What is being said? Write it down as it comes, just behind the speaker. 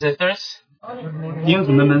Sisters, 弟兄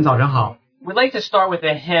姊妹们，早上好。 we'd like to start with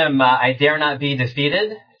the hymn, I Dare Not Be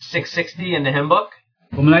Defeated, 660 in the hymn book.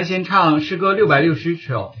 我们来先唱诗歌660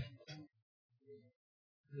首，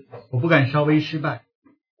我不敢稍微失败。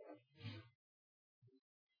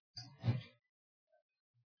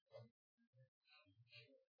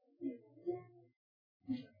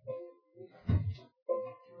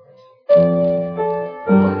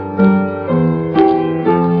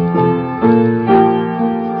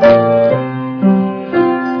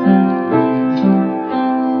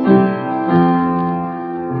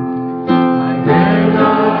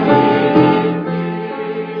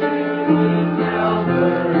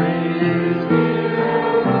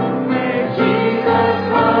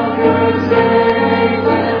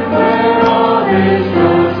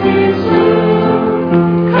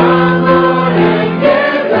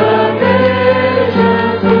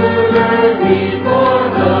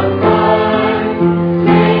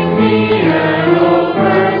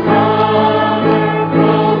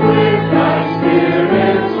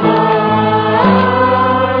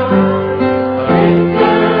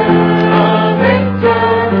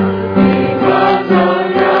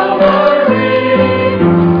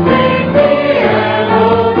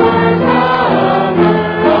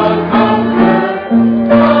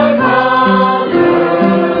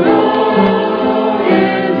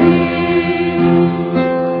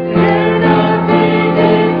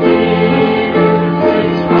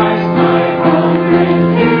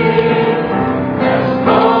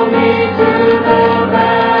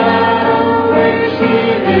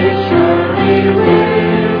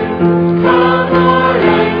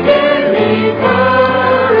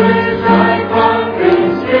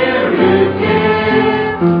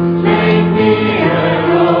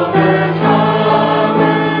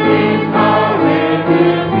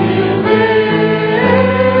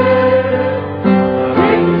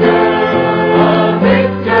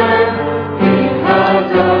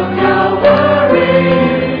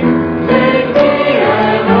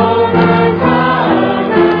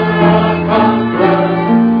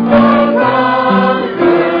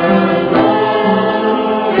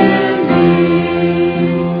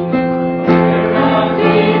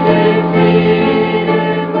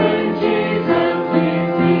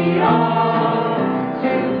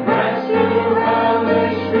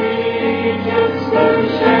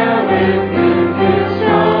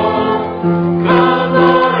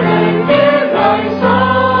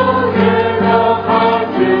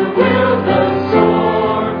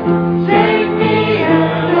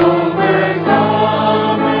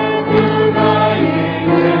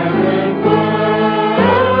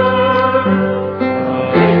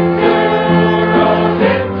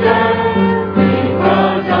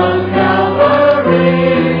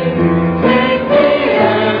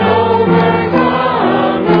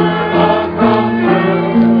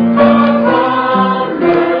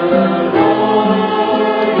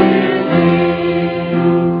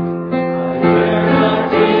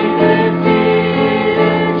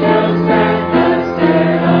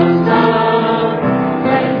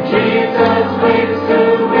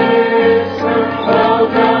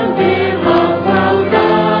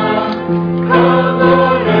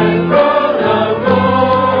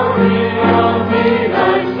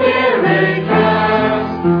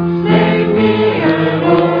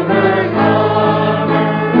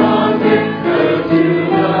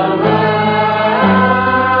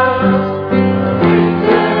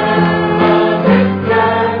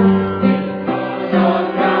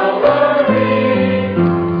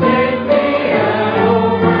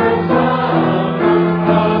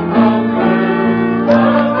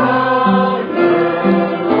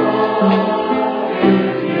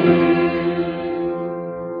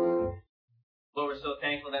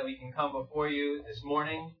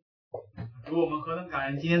主，我们何等感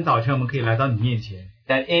恩，今天早晨我们可以来到你面前。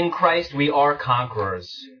 That in Christ we are conquerors.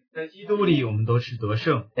 在基督里，我们都是得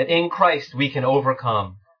胜。 That in Christ we can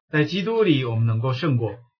overcome. 在基督里，我们能够胜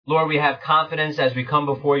过。 Lord, we have confidence as we come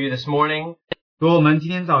before you this morning. 主，我们今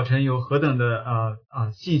天早晨有何等的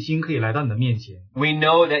信心可以来到你的面前。 We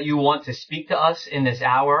know that you want to speak to us in this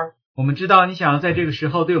hour. 我们知道你想要在这个时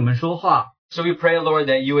候对我们说话。 So we pray, Lord,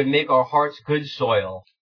 that you would make our hearts good soil.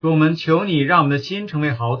 主，我们求你让我们的心成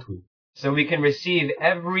为好土。 So we can receive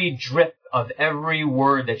every drip of every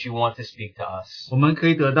word that you want to speak to us. 我们可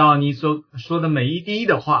以得到你所说的每一滴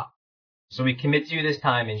的话。 So we commit to you this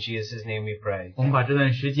time in Jesus' name we pray. 我们把这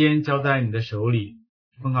段时间交在你的手里，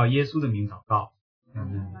奉靠耶稣的名祷告。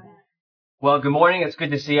Well, good morning. It's good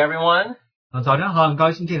to see everyone. 早上好，很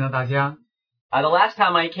高兴见到大家。The last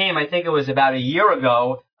time I came, I think it was about a year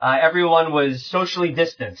ago, everyone was socially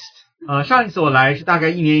distanced. 上一次我来是大概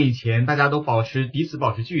1年以前，大家都彼此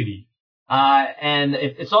保持距离。And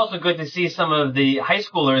it's also good to see some of the high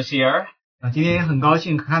schoolers here. 今天也很高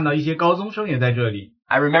兴看到一些高中生也在这里。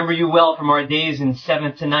I remember you well from our days in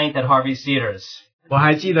 7th to 9th at Harvey Cedars. 我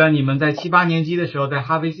还记得你们在7、8年级的时候在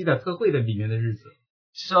哈维西的特会的里面的日子。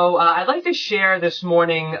So I'd like to share this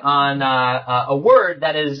morning on a word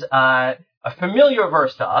that is a familiar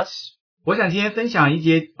verse to us. 我想今天分享一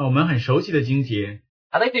节我们很熟悉的经节。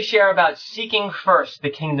I'd like to share about seeking first the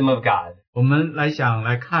kingdom of God. 我们来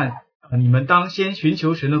看你们当先寻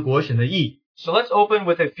求神的国、神的义。So let's open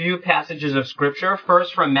with a few passages of scripture.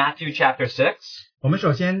 First from Matthew chapter 6. 我们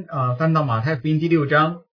首先翻到马太福音第6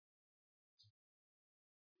章。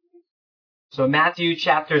So Matthew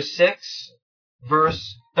chapter 6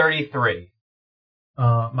 verse 33.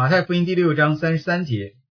 马太福音第6章33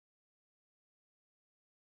节。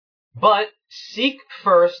But seek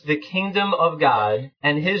first the kingdom of God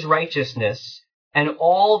and his righteousness, and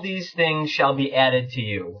all these things shall be added to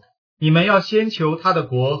you. 你们要先求他的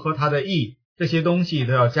国和他的义，这些东西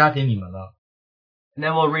都要加给你们了。And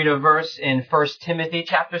then we'll read a verse in 1 Timothy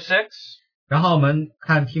chapter 6. 然后我们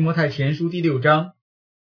看提摩太前书第6章。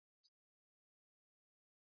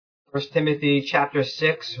1 Timothy chapter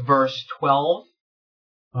 6 verse 12.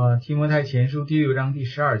 提摩太前书第6章第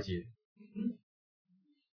12节。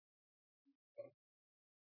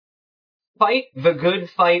Fight the good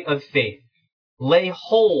fight of faith. Lay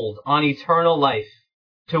hold on eternal life,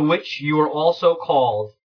 to which you are also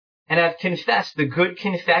called, and have confessed the good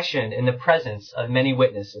confession in the presence of many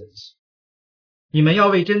witnesses. 你们要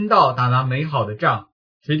为真道打那美好的仗，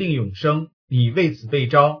持定永生。你为此被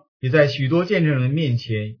召，也在许多见证人面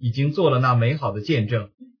前已经做了那美好的见证。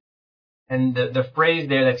And the phrase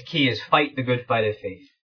there that's key is fight the good fight of faith.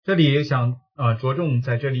 这里也想着重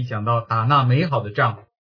在这里讲到打那美好的仗。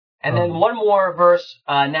And then one more verse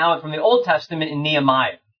now from the Old Testament in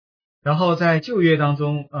Nehemiah. 然后在旧约当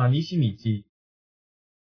中尼希米记。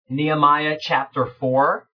Nehemiah chapter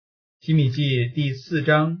 4. 希米记第4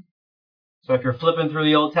章。So if you're flipping through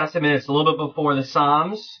the Old Testament, it's a little bit before the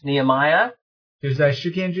Psalms, Nehemiah. 就是在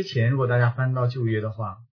诗篇之前，如果大家翻到旧约的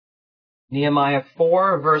话。Nehemiah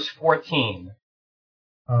 4 verse 14.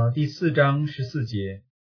 第4章14节。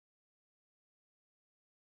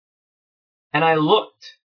And I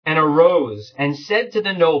looked and arose and said to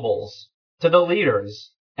the nobles, to the leaders,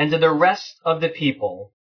 and to the rest of the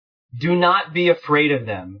people, do not be afraid of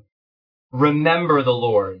them. Remember the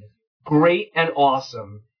Lord, great and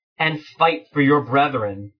awesome, and fight for your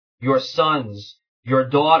brethren, your sons, your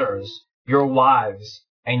daughters, your wives,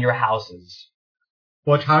 and your houses.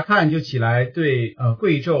 我查看就起来对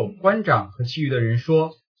贵胄、官长和其余的人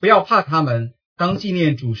说，不要怕他们，当纪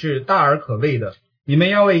念主是大而可畏的。你们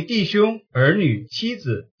要为弟兄、儿女、妻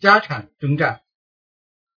子、家产征战。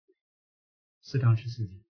4章14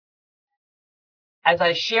节。As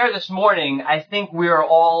I share this morning, I think we are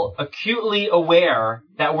all acutely aware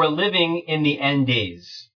that we're living in the end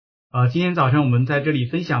days. 今天早上我们在这里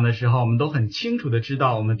分享的时候，我们都很清楚的知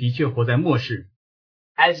道，我们的确活在末世。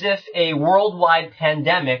As if a worldwide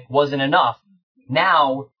pandemic wasn't enough,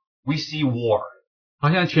 now we see war.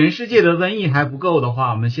 好像全世界的瘟疫还不够的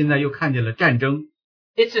话，我们现在又看见了战争。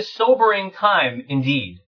It's a sobering time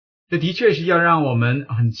indeed. 这的确是要让我们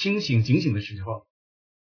很清醒、警醒的时候。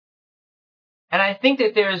And I think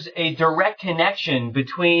that there's a direct connection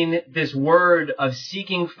between this word of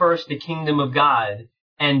seeking first the kingdom of God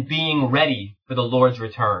and being ready for the Lord's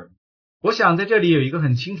return. 我想在这里有一个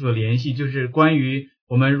很清楚的联系，就是关于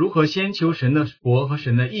我们如何先求神的国和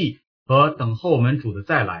神的义，和等候我们主的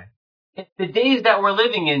再来。If the days that we're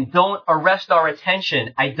living in don't arrest our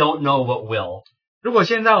attention, I don't know what will. 如果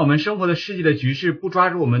现在我们生活的世界的局势不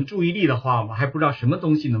抓住我们注意力的话，我们还不知道什么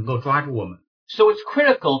东西能够抓住我们。So it's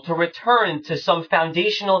critical to return to some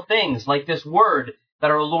foundational things like this word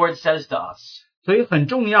that our Lord says to us. 所以很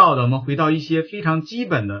重要的，我们回到一些非常基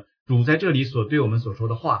本的主在这里所对我们所说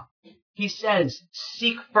的话。He says,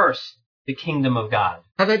 seek first the kingdom of God.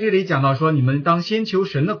 他在这里讲到说，你们当先求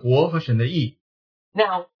神的国和神的义。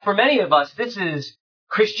Now, for many of us, this is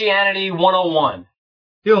Christianity 101.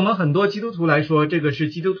 对我们很多基督徒来说，这个是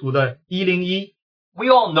基督徒的101。We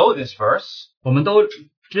all know this verse. 我们都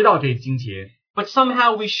知道这经节。But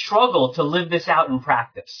somehow we struggle to live this out in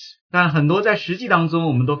practice. 但很多在实际当中，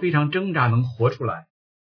我们都非常挣扎能活出来。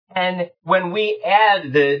And when we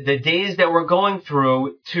add the days that we're going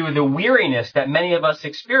through to the weariness that many of us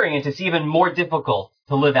experience, it's even more difficult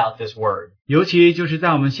to live out this word. 尤其就是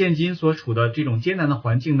在我们现今所处的这种艰难的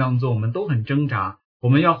环境当中，我们都很挣扎，我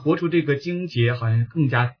们要活出这个经节好像更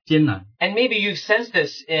加艰难。 And maybe you've sensed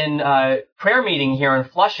this in prayer meeting here in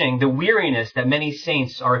Flushing, the weariness that many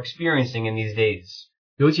saints are experiencing in these days.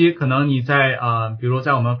 尤其可能你在比如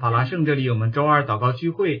在我们法拉盛这里，我们周二祷告聚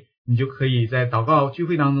会，你就可以在祷告聚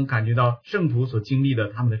会当中感觉到圣徒所经历的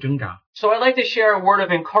他们的挣扎。 So I'd like to share a word of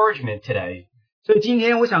encouragement today. 所以今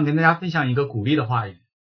天我想跟大家分享一个鼓励的话语。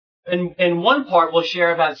 In one part, we'll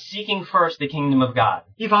share about seeking first the kingdom of God.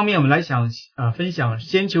 一方面我们来分享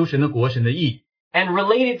先求神的国，神的义。 And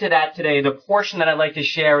related to that today, the portion that I'd like to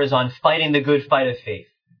share is on fighting the good fight of faith.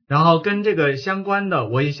 然后跟这个相关的，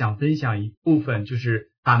我也想分享一部分，就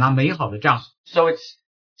是打那美好的仗。 So it's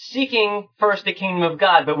seeking first the kingdom of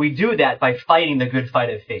God, but we do that by fighting the good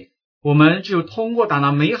fight of faith. 我们就通过打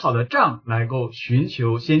那美好的仗来够先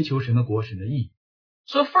求神的国，神的义。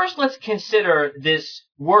 So first, let's consider this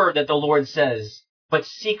word that the Lord says, but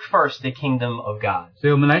seek first the kingdom of God. 所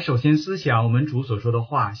以我们来首先思想我们主所说的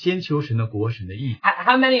话，先求神的国，神的义。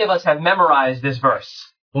 How many of us have memorized this verse?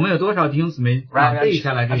 我们有多少弟兄姊妹 Right? 背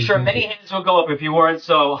下来这 I'm 个 sure 经 many 节？ hands will go up if you weren't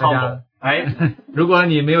so humble, right? 如果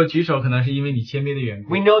你没有举手，可能是因为你谦卑的缘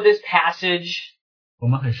故 We。know this passage. 我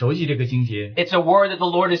们很熟悉这个经节， It's a word that the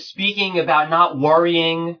Lord is speaking about not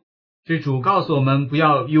worrying. 是主告诉我们不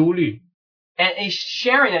要忧虑。 And he's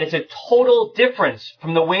sharing that it's a total difference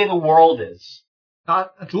from the way the world is.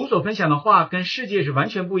 主所分享的话跟世界是完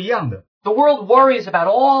全不一样的。 The world worries about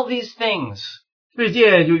all these things, 世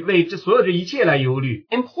界就为所有这一切来忧虑，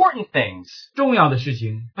 important things. 重要的事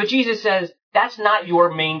情。 But Jesus says that's not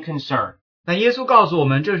your main concern. 但耶稣告诉我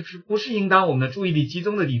们，这是不是应当我们的注意力集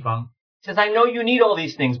中的地方？ He says, I know you need all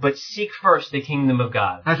these things, but seek first the kingdom of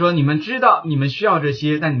God. 他说：“你们知道，你们需要这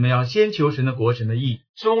些，但你们要先求神的国，神的义。”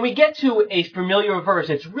 So when we get to a familiar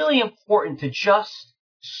verse, it's really important to just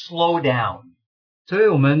slow down. 所以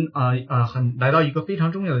我们来到一个非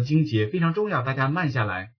常重要的经节，非常重要，大家慢下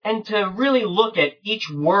来， And to really look at each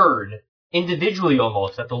word individually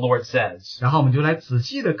almost that the Lord says. 然后我们就来仔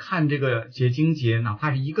细的看这个经节，哪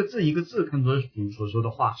怕是一个字一个字看作主所说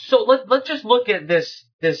的话。 So let's just look at this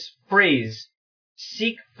phrase,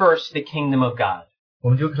 seek first the kingdom of God. 我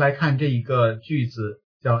们就来看这一个句子，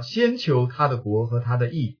叫先求他的国和他的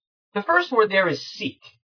义。 The first word there is seek.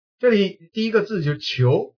 这里第一个字就是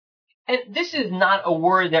求， And this is not a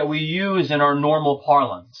word that we use in our normal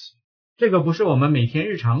parlance. 这个不是我们每天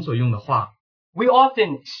日常所用的话。 We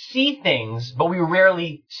often see things, but we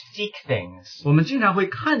rarely seek things. 我们经常会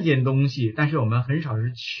看见东西，但是我们很少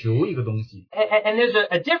是求一个东西。 And there's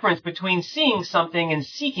a difference between seeing something and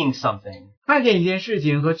seeking something. 看见一件事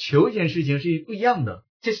情和求一件事情是不一样的。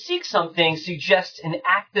 To seek something suggests an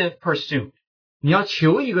active pursuit. 你要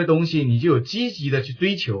求一个东西，你就有积极的去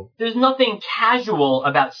追求。 There's nothing casual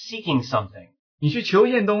about seeking something. 你去求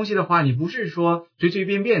一件东西的话，你不是说随随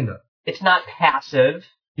便便的， It's not passive.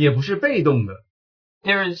 也不是被动的。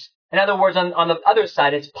 There's, in other words, on the other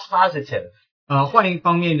side, it's positive. 换一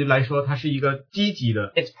方面就来说，它是一个积极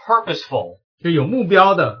的， It's purposeful. 是有目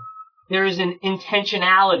标的， There is an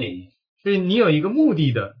intentionality. 是你有一个目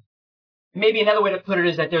的的。 Maybe another way to put it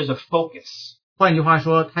is that there's a focus. 换句话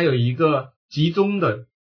说，它有一个集中的。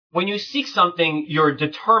 When you seek something, you're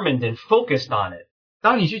determined and focused on it.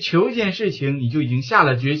 当你去求一件事情，你就已经下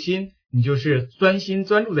了决心，你就是专心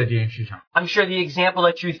专注在这件事上。 I'm sure the example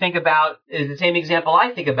that you think about is the same example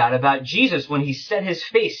I think about Jesus when he set his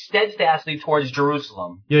face steadfastly towards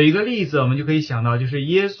Jerusalem. 有一个例子，我们就可以想到，就是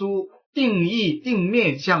耶稣定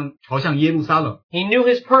面朝向耶路撒冷。 He knew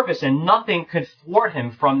his purpose and nothing could thwart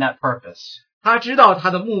him from that purpose. 他知道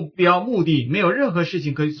他的目的，没有任何事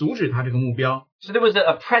情可以阻止他这个目标。 So there was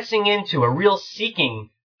a pressing into, a real seeking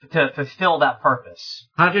to fulfill that purpose.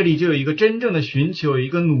 他这里就有一个真正的寻求，有一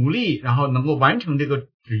个努力，然后能够完成这个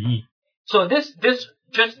旨意。 So this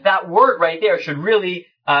just that word right there should really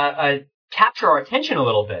capture our attention a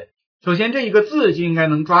little bit. 首先，这一个字就应该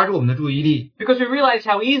能抓住我们的注意力， Because we realize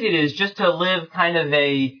how easy it is just to live kind of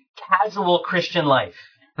a casual Christian life.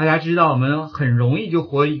 大家知道，我们很容易就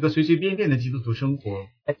活一个随随便便的基督徒生活。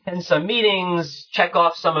 Attend some meetings, check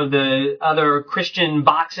off some of the other Christian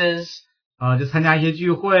boxes. 就参加一些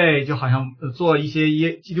聚会，就好像做一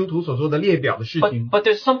些基督徒所做的列表的事情。 But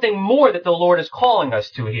there's something more that the Lord is calling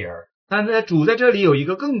us to here. 但是主在这里有一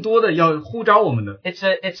个更多的要呼召我们的， It's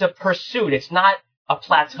a pursuit. It's not a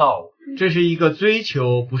plateau. 这是一个追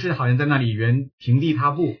求，不是好像在那里平地踏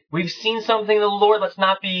步。 We've seen something of the Lord. Let's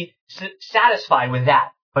not be satisfied with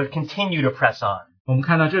that, but continue to press on. 我们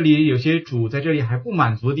看到这里有些主在这里还不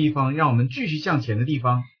满足的地方，让我们继续向前的地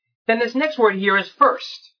方。 Then this next word here is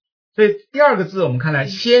first. 所以第二个字我们看来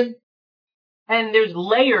先， And there's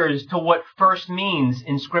layers to what first means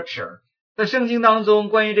in Scripture. 在圣经当中，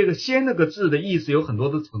关于这个先那个字的意思有很多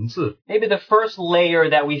的层次。Maybe the first layer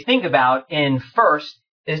that we think about in first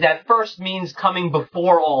is that first means coming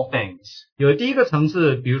before all things. 有第一个层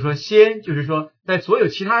次，比如说先，就是说在所有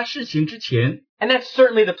其他事情之前。And that's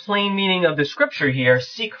certainly the plain meaning of the scripture here.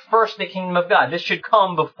 Seek first the kingdom of God. This should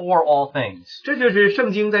come before all things. 这就是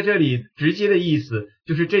圣经在这里直接的意思，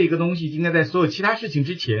就是这一个东西应该在所有其他事情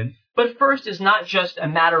之前。But first is not just a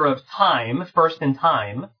matter of time, first in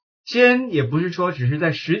time. 先也不是说只是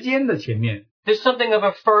在时间的前面。There's something of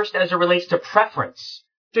a first as it relates to preference.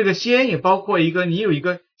 这个先也包括一个你有一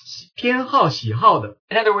个偏好喜好的。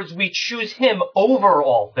In other words, we choose him over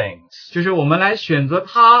all things. 就是我们来选择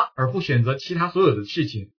他，而不选择其他所有的事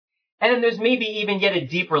情。And then there's maybe even yet a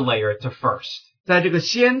deeper layer to first. 在这个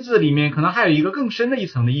先字里面，可能还有一个更深的一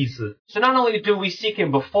层的意思。So not only do we seek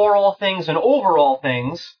him before all things and over all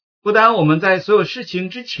things, 不单我们在所有事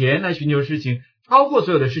情之前来寻求事情，超过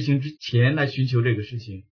所有的事情之前来寻求这个事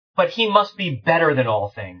情。but he must be better than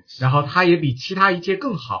all things. 然后他也比其他一切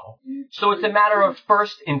更好。So it's a matter of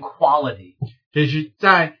first in quality. 这是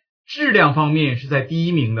在质量方面是在第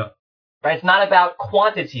一名的。Right? It's not about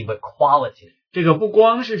quantity, but quality. 这个不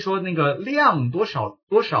光是说那个量多少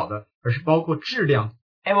的，而是包括质量。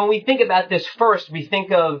And when we think about this first, we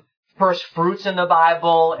think of first fruits in the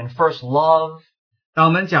Bible and first love. 当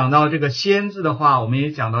我们讲到这个先字的话，我们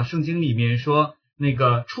也讲到圣经里面说那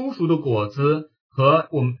个初熟的果子和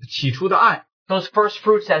我们起初的爱。Those first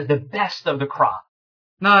fruits as the best of the crop.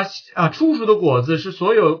 那初熟的果子是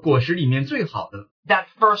所有果实里面最好的。That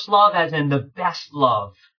first love as in the best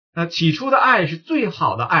love. 那起初的爱是最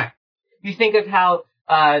好的爱。You think of how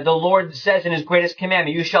the Lord says in his greatest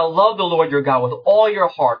commandment, you shall love the Lord your God with all your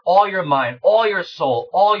heart, all your mind, all your soul,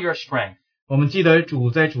 all your strength. 我们记得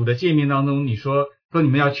在主的诫命当中，你说你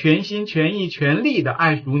们要全心全意全力的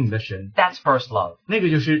爱主你的神。That's first love. 那个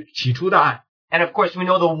就是起初的爱。And of course, we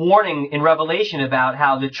know the warning in Revelation about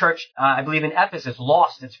how the church, I believe in Ephesus,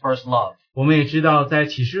 lost its first love. 我们也知道，在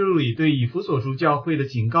启示录里对以弗所书教会的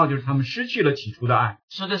警告就是他们失去了起初的爱。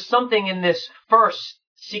So there's something in this first,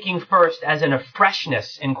 seeking first as in a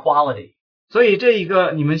freshness in quality. 所以这一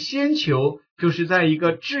个你们先求，就是在一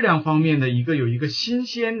个质量方面的有一个新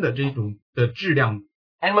鲜的这种的质量。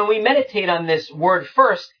And when we meditate on this word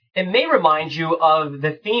first, it may remind you of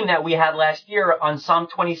the theme that we had last year on Psalm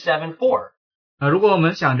 27:4. 如果我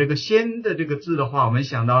们想这个先的这个字的话，我们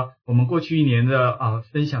想到我们过去一年的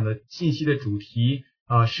分享的信息的主题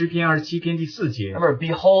诗篇27篇第4节。Remember,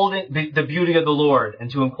 behold the beauty of the Lord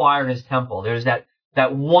and to inquire in his temple. There's that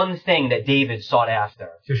one thing that David sought after.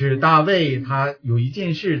 就是大卫他有一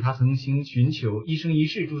件事他曾经寻求，一生一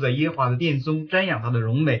世住在耶和华的殿中，瞻仰他的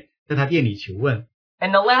荣美，在他殿里求问。And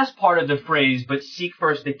the last part of the phrase, but seek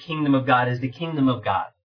first the kingdom of God, is the kingdom of God.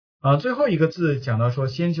 最后一个字讲到说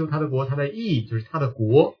先求他的国，他的义就是他的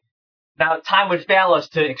国。Now, time would fail us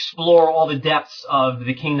to explore all the depths of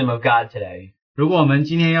the kingdom of God today. 如果我们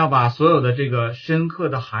今天要把所有的这个深刻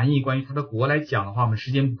的含义关于他的国来讲的话，我们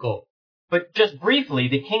时间不够。But just briefly,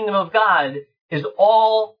 the kingdom of God is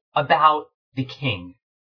all about the king.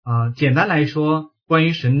 简单来说，关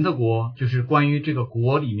于神的国就是关于这个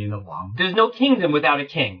国里面的王。There's no kingdom without a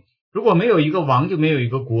king. 如果没有一个王，就没有一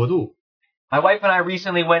个国度。My wife and I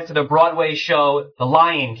recently went to the Broadway show, The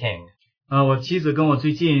Lion King. 我妻子跟我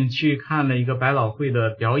最近去看了一个百老汇的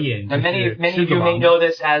表演， Now, 就是 many 狮 of 子 you may 王。know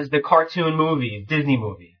this as the cartoon movie, Disney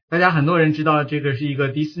movie. 大家很多人知道这个是一个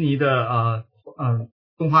迪士尼的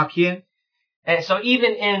动画片。And so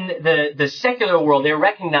even in the secular world, they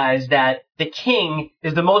recognize that the king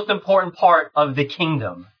is the most important part of the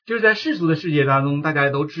kingdom. 就是在世俗的世界当中，大家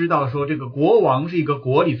都知道说这个国王是一个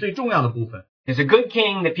国里最重要的部分。There's a good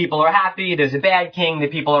king, the people are happy. There's a bad king, the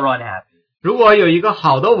people are unhappy. 如果有一个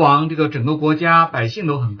好的王，这个整个国家百姓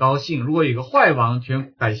都很高兴；如果有一个坏王，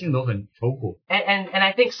全百姓都很愁苦。And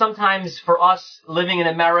I think sometimes for us living in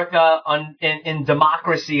America in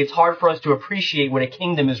democracy, it's hard for us to appreciate what a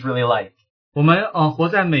kingdom is really like. 我们活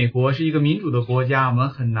在美国是一个民主的国家，我们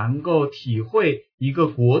很难够体会一个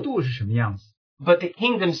国度是什么样子。But the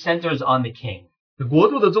kingdom centers on the king. 国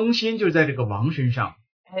度的中心就是在这个王身上。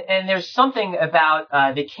And there's something about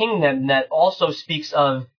the kingdom that also speaks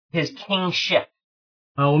of his kingship.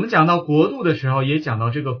 我们讲到国度的时候，也讲到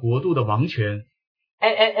这个国度的王权。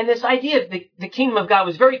And this idea of the kingdom of God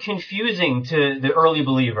was very confusing to the early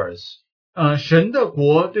believers. 神的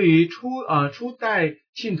国对于初代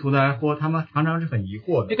信徒来说，他们常常是很疑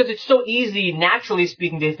惑的。Because it's so easy, naturally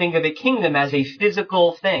speaking, to think of the kingdom as a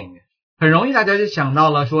physical thing. 很容易大家就想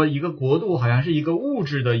到了说一个国度好像是一个物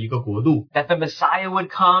质的一个国度。That the Messiah would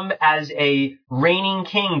come as a reigning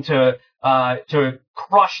king to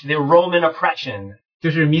crush the Roman oppression.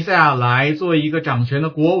 就是弥赛亚来做一个掌权的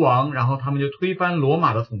国王，然后他们就推翻罗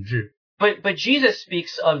马的统治。But Jesus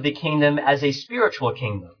speaks of the kingdom as a spiritual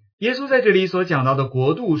kingdom. 耶稣在这里所讲到的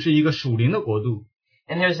国度是一个属灵的国度，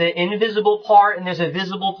 And there's an invisible part and there's a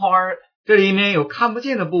visible part. 这里面有看不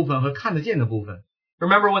见的部分和看得见的部分。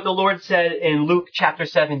 Remember what the Lord said in Luke chapter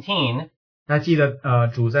 17. 大家记得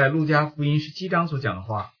主在路加福音17章所讲的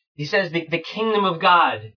话， He says the kingdom of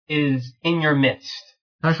God is in your midst.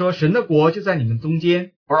 他说神的国就在你们中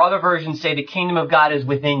间。 Or other versions say the kingdom of God is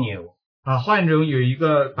within you. 换一种有一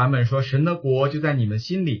个版本说神的国就在你们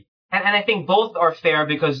心里。 And I think both are fair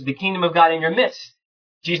because the kingdom of God in your midst.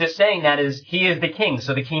 Jesus saying that is, He is the king,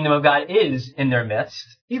 so the kingdom of God is in their midst.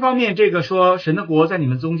 一方面这个说神的国在你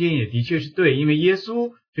们中间也的确是对，因为耶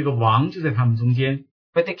稣这个王就在他们中间。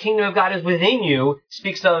 But the kingdom of God is within you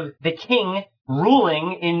speaks of the king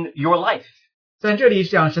ruling in your life. 在这里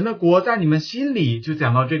讲神的国在你们心里，就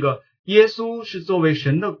讲到这个耶稣是作为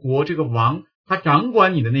神的国这个王，他掌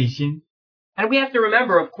管你的内心。 And we have to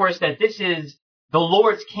remember, of course, that this is the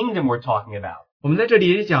Lord's kingdom we're talking about. 我们在这里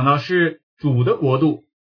也讲到是主的国度。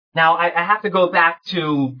 Now, I have to go back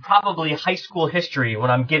to probably high school history when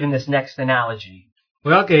I'm given this next analogy.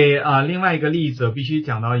 我要给另外一个例子，必须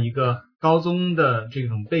讲到一个高中的这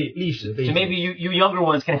种历史的背 So 景。 maybe you younger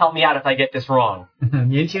ones can help me out if I get this wrong.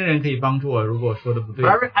 年轻人可以帮助我，如果说的不对。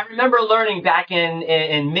 But I remember learning back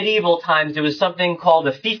in medieval times there was something called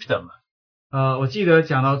a fiefdom. 我记得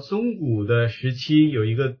讲到中古的时期有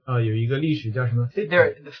一个历史叫什么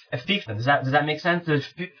There, a fiefdom. Does that make sense? There's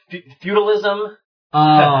feudalism.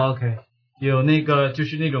 OK， 有那个就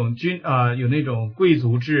是那种有那种贵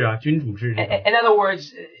族制啊、君主制这种。 In other words,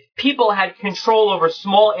 people had control over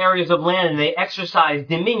small areas of land and they exercised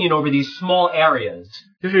dominion over these small areas.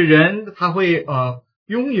 就是人他会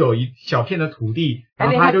拥有一小片的土地，然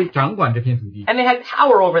后他就掌管这片土地， And they had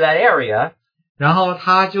power over that area. 然后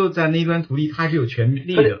他就在那段土地他是有权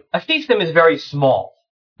利的。 But a fiefdom is very small.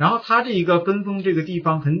 然后他这一个分封这个地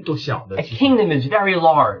方很多小的 A，kingdom is very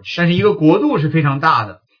large. 但是一个国度是非常大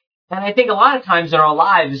的。 And I think a lot of times in our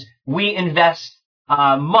lives, we invest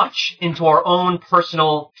much into our own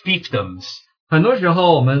personal fiefdoms. 很多时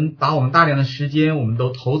候我们把我们大量的时间我们都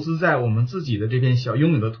投资在我们自己的这片小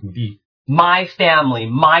拥有的土地。 My family,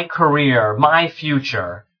 my career, my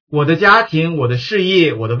future. 我的家庭，我的事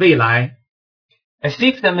业，我的未来。 A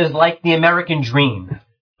fiefdom is like the American dream.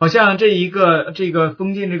 好像这个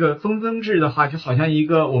封建这个分封制的话，就好像一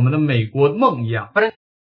个我们的美国梦一样。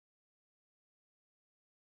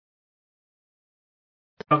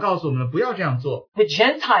要告诉我们不要这样做。 The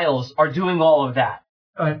Gentiles are doing all of that.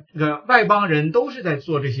 这个外邦人都是在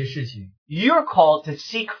做这些事情。 You're called to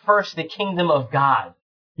seek first the kingdom of God.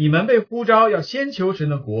 你们被呼召要先求神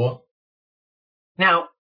的国。 Now,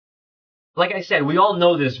 like I said, we all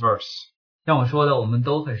know this verse. 像我说的，我们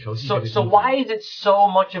都很熟悉这个经 So 文。 why is it so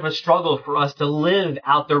much of a struggle for us to live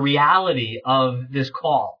out the reality of this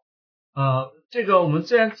call? 这个我们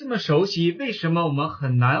虽然这么熟悉，为什么我们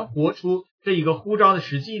很难活出这一个呼召的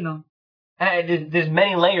实际呢？ And there's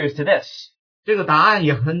many layers to this. 这个答案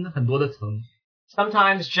也很多的层。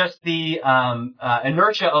 Sometimes just the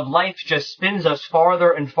inertia of life just spins us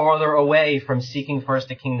farther and farther away from seeking first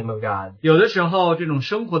the kingdom of God. 有的时候，这种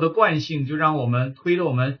生活的惯性就让我们推着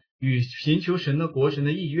我们与寻求神的国、神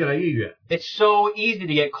的意越来越远。 It's so easy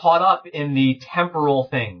to get caught up in the temporal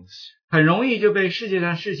things. 很容易就被世界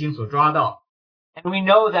上事情所抓到。 And we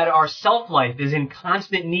know that our self-life is in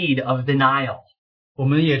constant need of denial. 我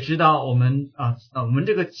们也知道，我们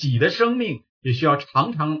这个己的生命也需要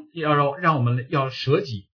常常让我们要舍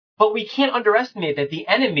己。 But we can't underestimate that the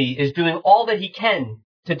enemy is doing all that he can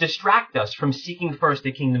to distract us from seeking first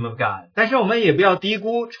the kingdom of God. 但是我们也不要低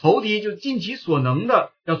估仇敌，就尽其所能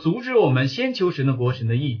的要阻止我们先求神的国、神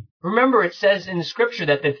的义。 Remember, it says in the scripture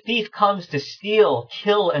that the thief comes to steal,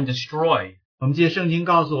 kill, and destroy. 我们记得圣经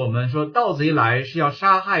告诉我们说，盗贼来是要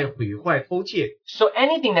杀害、毁坏、偷窃。 So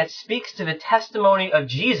anything that speaks to the testimony of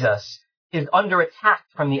Jesus is under attack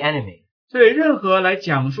from the enemy. 所以任何来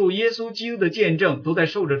讲述耶稣基督的见证，都在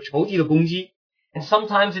受着仇敌的攻击。 And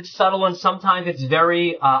sometimes it's subtle and sometimes it's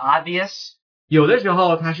very obvious. 有的时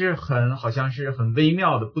候它是好像是很微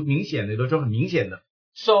妙的、不明显的，有的时候很明显的。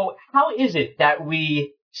 So how is it that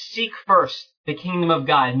we seek first the kingdom of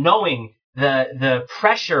God, knowing the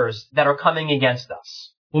pressures that are coming against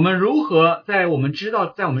us? 我们如何在我们知道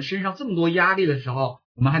在我们身上这么多压力的时候，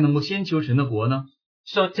我们还能够先求神的国呢？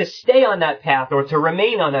 So to stay on that path or to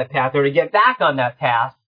remain on that path or to get back on that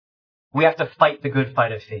path, we have to fight the good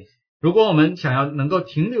fight of faith. 如果我们想要能够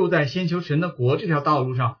停留在先求神的国这条道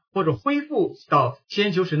路上，或者恢复到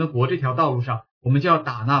先求神的国这条道路上，我们就要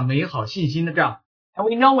打那美好信心的仗。And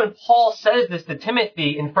we know when Paul says this to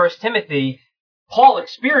Timothy in 1 Timothy, Paul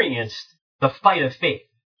experienced the fight of faith.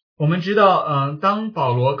 我们知道，当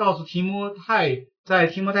保罗告诉提摩太，在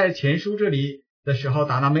提摩太前书这里的时候，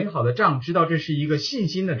打那美好的仗，知道这是一个信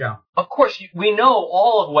心的仗。Of course, we know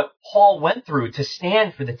all of what Paul went through to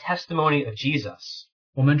stand for the testimony of Jesus.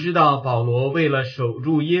 我们知道保罗为了守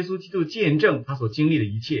住耶稣基督见证他所经历的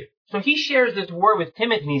一切， So he shares this word with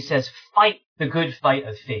Timothy and he says, fight the good fight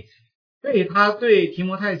of faith. 所以他对提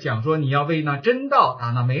摩太讲说，你要为那真道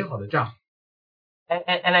打那美好的仗。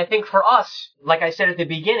And I think for us, like I said at the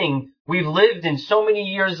beginning, we've lived in so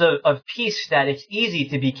many years of peace that it's easy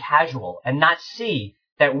to be casual and not see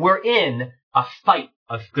that we're in a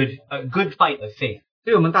good fight of faith.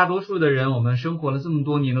 对我们大多数的人，我们生活了这么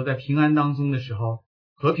多年都在平安当中的时候，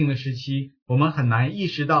和平的时期，我们很难意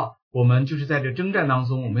识到我们就是在这征战当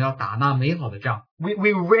中，我们要打那美好的仗。We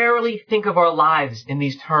rarely think of our lives in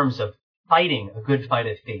these terms of fighting a good fight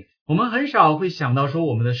of faith. 我们很少会想到说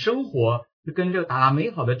我们的生活是跟这个打那美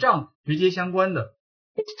好的仗直接相关的。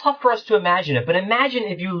It's tough for us to imagine it, but imagine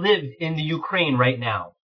if you lived in the Ukraine right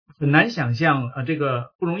now. 很难想象，这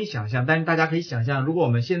个不容易想象，但是大家可以想象，如果我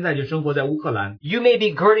们现在就生活在乌克兰， You may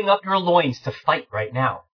be girding up your loins to fight right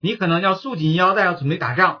now. 你可能要束紧腰带，要准备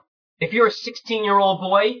打仗。If you're a 16-year-old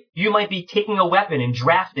boy, you might be taking a weapon and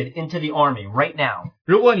drafted into the army right now.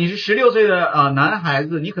 如果你是16岁的男孩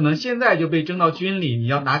子，你可能现在就被征到军里，你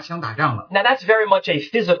要拿枪打仗了。 Now that's very much a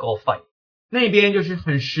physical fight. 那边就是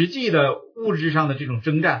很实际的物质上的这种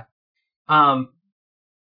征战。But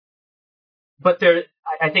there,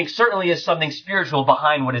 I think certainly is something spiritual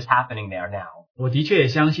behind what is happening there now. 我的确也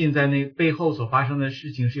相信在那背后所发生的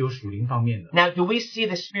事情是有属灵方面的。 Now, do we see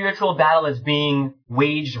the spiritual battle as being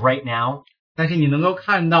waged right now 但是你能够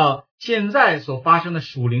看到现在所发生的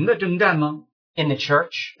属灵的征战吗？ in the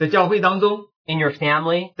church, 在教会当中， in your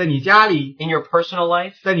family, 在你家里， in your personal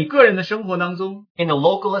life, 在你个人的生活当中， in the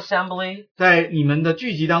local assembly? 在你们的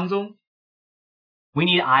聚集当中， We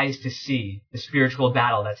need eyes to see the spiritual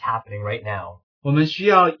battle that's happening right now. 我们需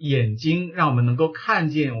要眼睛，让我们能够看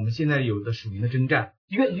见我们现在有的属灵的征战。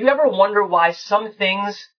You ever wonder why some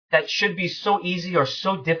things that should be so easy are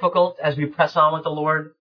so difficult as we press on with the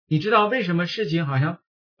Lord? 你知道为什么事情好像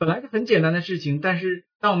本来是很简单的事情，但是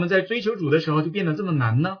当我们在追求主的时候就变得这么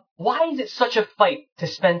难呢？ Why is it such a fight to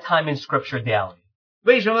spend time in Scripture daily?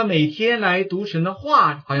 为什么每天来读神的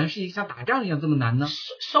话，好像是一个像打仗一样这么难呢？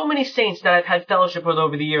 So many saints that I've had fellowship with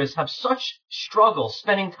over the years have such struggles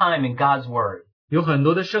spending time in God's Word. 有很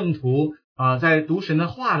多的圣徒在读神的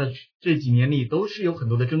话的这几年里，都是有很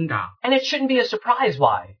多的挣扎。 And it shouldn't be a surprise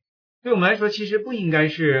why. 对我们来说，其实不应该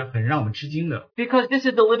是很让我们吃惊的， Because this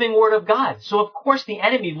is the living Word of God. So of course the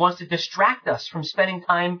enemy wants to distract us from spending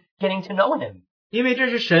time getting to know Him. 因为这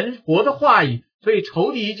是神活的话语，所以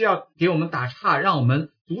仇敌就要给我们打岔，让我们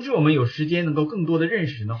阻止我们有时间能够更多的认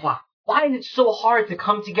识神的话。 Why is it so hard to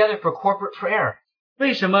come together for corporate prayer?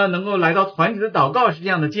 为什么能够来到团体的祷告是这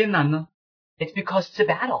样的艰难呢？ It's because it's a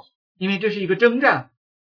battle. 因为这是一个征战。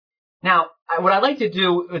 Now, what I'd like to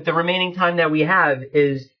do with the remaining time that we have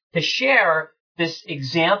is to share this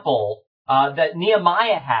example that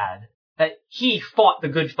Nehemiah had, that he fought the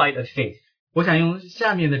good fight of faith. 我想用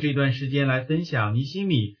下面的这段时间来分享尼希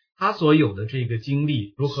米他所有的这个经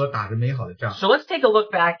历，如何打着美好的仗。 So let's take a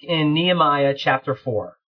look back in Nehemiah chapter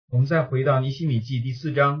 4. 我们再回到尼希米记第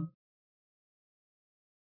4章。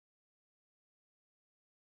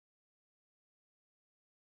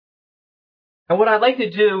And what I'd like to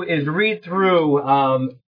do is read through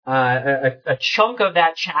a chunk of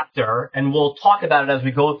that chapter, and we'll talk about it as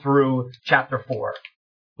we go through chapter 4.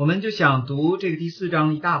 我们就想读这个第4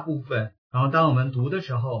章一大部分，然后当我们读的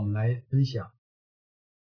时候，我们来分享。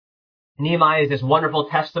 Nehemiah is this wonderful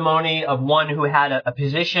testimony of one who had a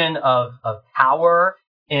position of power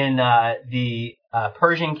in the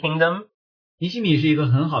Persian kingdom. 尼希米是一个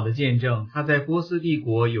很好的见证，他在波斯帝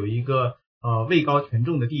国有一个位高权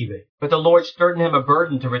重的地位。 But the Lord stirred in him a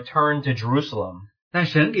burden to return to Jerusalem. 但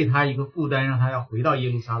神给他一个负担，让他要回到耶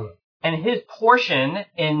路撒冷。 And his portion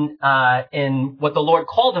in what the Lord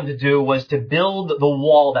called him to do was to build the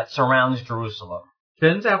wall that surrounds Jerusalem.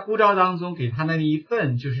 神在呼召当中给他那一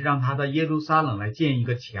份，就是让他在耶路撒冷来建一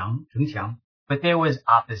个城墙。 But there was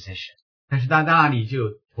opposition. 但是在那里就有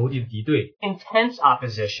仇敌的敌对， Intense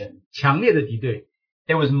opposition. 强烈的敌对，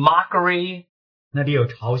 There was mockery, 那里有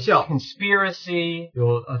嘲笑， conspiracy,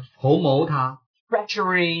 有筹谋他，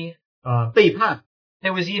 treachery. 背叛，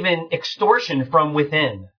 There was even extortion from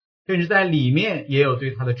within. 甚至在里面也有对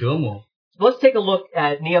他的折磨。 So let's take a look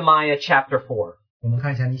at Nehemiah chapter 4. 我们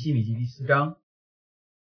看一下尼希米记第4章。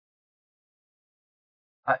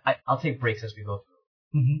 I'll take breaks as we go through.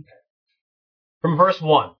 From verse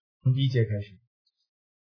 1. 从第1节开始。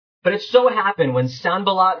But it so happened when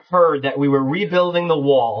Sanballat heard that we were rebuilding the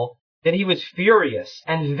wall, that he was furious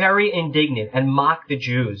and very indignant and mocked the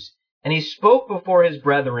Jews. And he spoke before his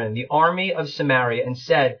brethren, the army of Samaria, and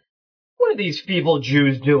said, What are these feeble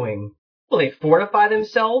Jews doing? Will they fortify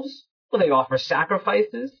themselves? Will they offer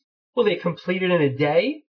sacrifices? Will they complete it in a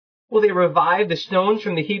day? Will they revive the stones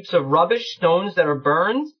from the heaps of rubbish, stones that are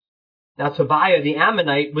burned? Now Tobiah the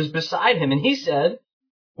Ammonite was beside him, and he said,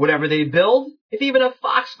 Whatever they build, if even a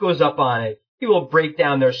fox goes up on it, he will break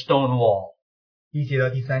down their stone wall. 1节到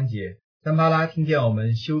第3节，三巴拉听见我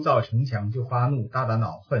们修造城墙，就发怒，大打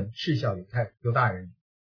恼恨，嗤笑犹大人，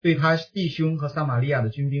对他弟兄和撒玛利亚的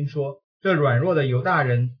军兵说：这软弱的犹大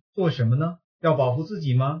人做什么呢？要保护自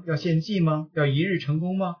己吗？要献祭吗？要一日成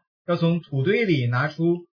功吗？要从土堆里拿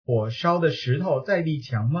出火烧的石头再立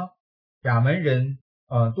墙吗？亚门人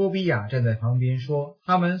多比亚站在旁边说：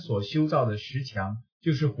他们所修造的石墙，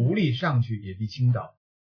就是狐狸上去也必倾倒。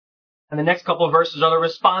 And the next couple of verses are the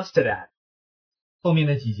response to that. 后面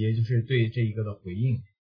的几节就是对这一个的回应。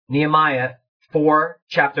 Nehemiah 4,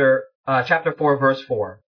 chapter 4, verse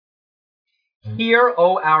 4. Hear,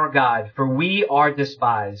 O our God, for we are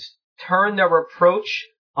despised. Turn their reproach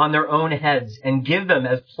on their own heads, and give them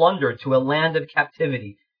as plunder to a land of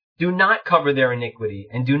captivity. Do not cover their iniquity,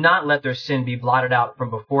 and do not let their sin be blotted out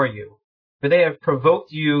from before you. For they have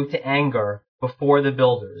provoked you to anger before the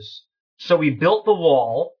builders. So we built the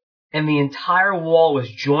wall, and the entire wall was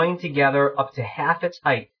joined together up to half its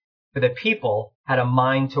height, for the people had a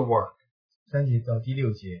mind to work. 3节到第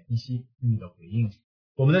6节，尼希米的回应：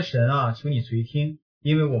我们的神啊，求你垂听，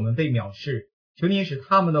因为我们被藐视，求你使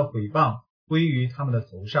他们的毁谤归于他们的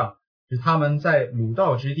头上，使他们在鲁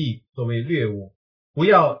道之地作为掠物，不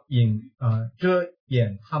要遮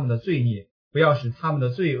掩他们的罪孽，不要使他们的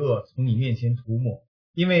罪恶从你面前涂抹，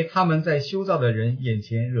因为他们在修造的人眼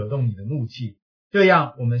前惹动你的怒气。这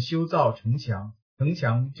样我们修造城墙，城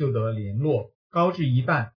墙就得联络，高至一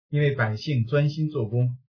半，因为百姓专心做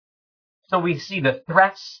工。So we see the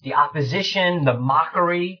threats, the opposition, the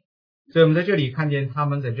mockery. 所以我们在这里看见他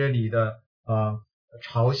们在这里的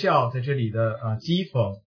嘲笑，在这里的讥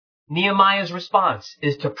讽。Nehemiah's response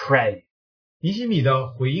is to pray. 尼希米的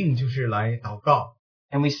回应就是来祷告。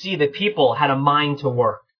 And we see that people had a mind to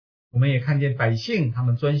work. 我们也看见百姓他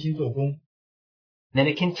们专心做工。 Then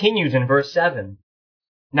it continues in verse 7.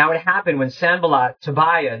 Now it happened when Sanballat,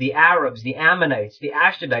 Tobiah, the Arabs, the Ammonites, the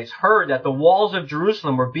Ashdodites heard that the walls of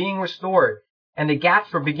Jerusalem were being restored and the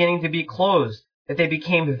gaps were beginning to be closed, that they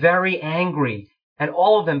became very angry, and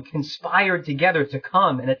all of them conspired together to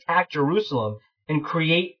come and attack Jerusalem and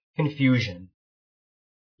create confusion.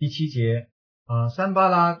 第7节，三巴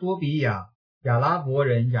拉、多比亚、亚拉伯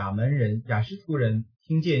人、亚门人、亚实突人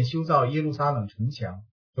听见修造耶路撒冷城墙，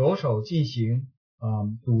着手进行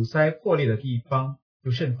堵塞破裂的地方，就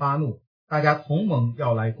甚发怒，大家同盟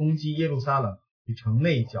要来攻击耶路撒冷，与城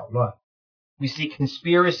内搅乱。 We see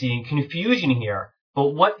conspiracy and confusion here,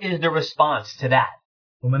 but what is the response to that?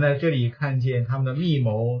 我们在这里看见他们的密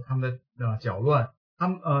谋，他们的搅乱，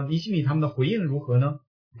尼希米他们的回应如何呢？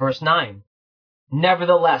 Verse 9.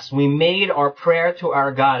 Nevertheless, we made our prayer to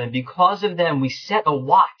our God, and because of them we set a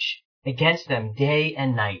watch against them day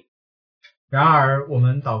and night. 然而我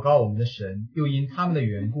们祷告我们的神，又因他们的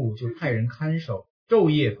缘故，就派人看守，昼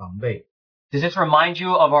夜防备。 Does this remind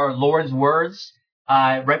you of our Lord's words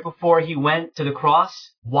right before he went to the cross?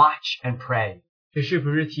 Watch and pray. 这是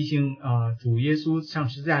不是提醒主耶稣上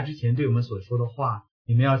十字架之前对我们所说的话？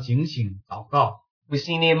你们要警醒祷告。 We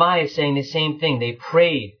see Nehemiah saying the same thing. They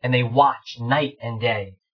prayed and they watched night and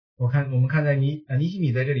day. 我们看在尼希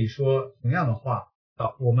米在这里说同样的话，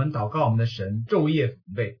我们祷告我们的神，昼夜防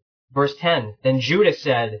备。 Verse 10, Then Judah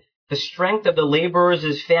said, The strength of the laborers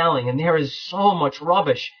is failing, and there is so much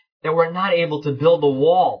rubbish that we're not able to build the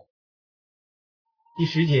wall. 第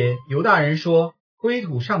10节，犹大人说，灰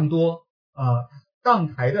土尚多，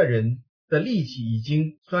杠台的人的力气已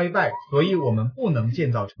经衰败，所以我们不能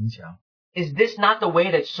建造城墙。 Is this not the way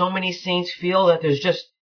that so many saints feel, that there's just,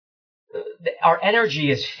 our energy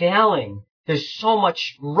is failing? There's so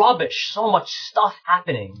much rubbish, so much stuff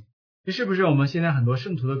happening. 这是不是我们现在很多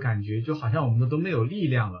圣徒的感觉，就好像我们都没有力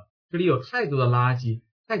量了，这里有太多的垃圾，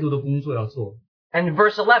太多的工作要做。 And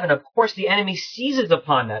verse 11, of course the enemy seizes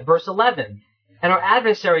upon that. Verse 11, And our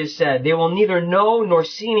adversaries said, They will neither know nor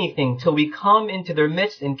see anything till we come into their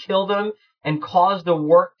midst and kill them and cause the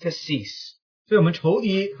work to cease. 所以我们仇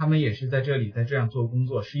敌他们也是在这里在这样做工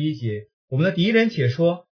作。11节，我们的敌人且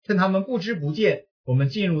说，趁他们不知不见，我们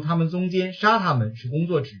进入他们中间，杀他们，使工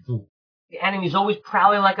作止住。 The enemy is always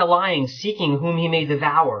prowling like a lion, seeking whom he may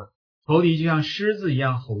devour. 仇敌就像狮子一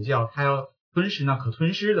样吼叫，他要吞噬那可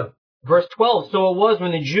吞噬的。Verse 12, so it was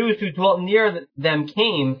when the Jews who dwelt near them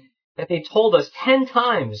came that they told us 10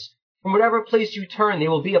 times, from whatever place you turn, they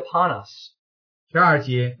will be upon us. 12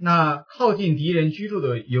节，那靠近敌人居住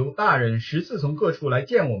的犹大人10次从各处来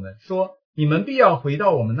见我们，说你们必要回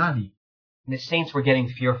到我们那里。And the saints were getting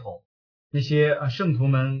fearful. 那些圣徒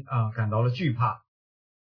们感到了惧怕。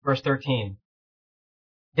Verse 13,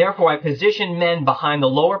 therefore I positioned men behind the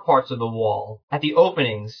lower parts of the wall, at the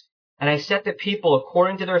openings, and I set the people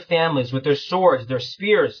according to their families with their swords, their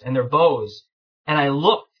spears, and their bows. And I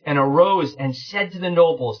looked and arose and said to the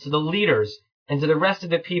nobles, to the leaders, and to the rest of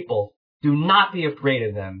the people, do not be afraid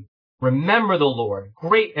of them. Remember the Lord,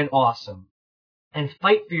 great and awesome. And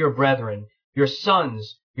fight for your brethren, your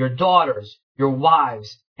sons, your daughters, your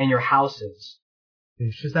wives, and your houses.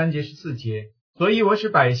 13节14节，所以我使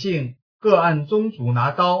百姓各按宗族拿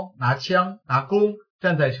刀、拿枪、拿弓，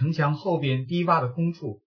站在城墙后边低洼的空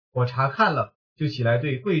处。我查看了，就起来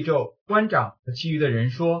对贵胄、官长和其余的人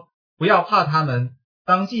说：不要怕他们，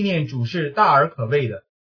当纪念主是大而可畏的。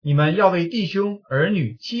你们要为弟兄、儿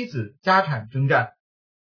女、妻子、家产征战。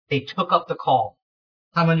They took up the call.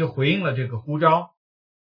 他们就回应了这个呼召。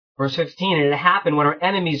Verse 15, and it happened when our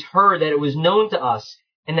enemies heard that it was known to us,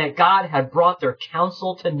 and that God had brought their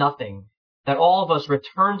counsel to nothing, that all of us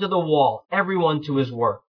returned to the wall, everyone to his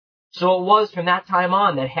work. So it was from that time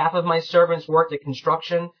on that half of my servants worked at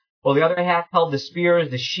construction, while the other half held the spears,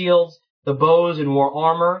 the shields, the bows, and wore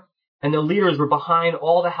armor, and the leaders were behind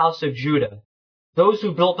all the house of Judah. Those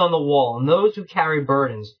who built on the wall and those who carried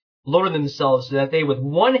burdens loaded themselves so that they with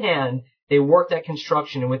one hand they worked at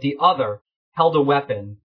construction and with the other held a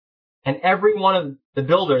weapon. And every one of the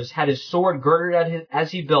builders had his sword girded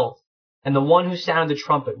as he built, and the one who sounded the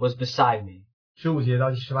trumpet was beside me. 15节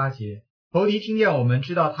到第18节，仇敌听见我们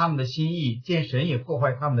知道他们的心意，见神也破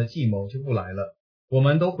坏他们的计谋，就不来了。我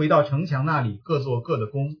们都回到城墙那里，各做各的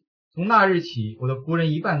工。从那日起，我的仆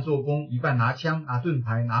人一半做工，一半拿枪、拿盾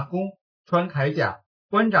牌、拿弓，穿铠甲。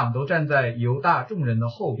官长都站在犹大众人的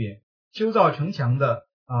后边，修造城墙的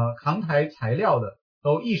扛抬材料的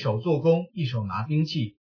都一手做工，一手拿兵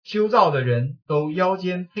器。修造的人都腰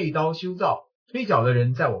间佩刀修造，推脚的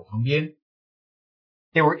人在我旁边。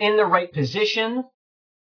They were in the right position.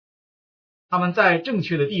 他们在正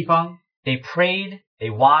确的地方。They prayed, they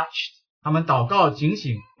watched. 他们祷告警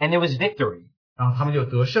醒。And there was victory. 然后他们就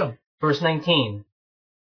得胜。Verse 19.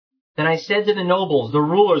 Then I said to the nobles, the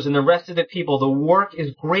rulers, and the rest of the people, the work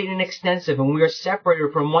is great and extensive, and we are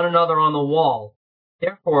separated from one another on the wall.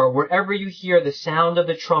 Therefore, wherever you hear the sound of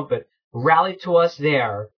the trumpet, rally to us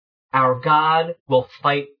there. Our God will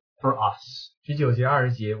fight for us. 19节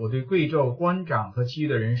20节，我对贵胄、官长和其余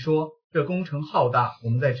的人说：这工程浩大，我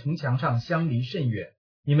们在城墙上相离甚远。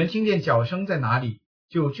你们听见脚声在哪里，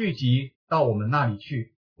就聚集到我们那里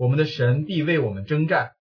去。我们的神必为我们征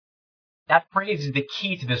战。That phrase is the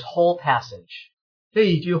key to this whole passage. 这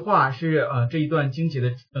一句话是这一段经节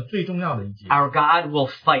的最重要的一节。Our God will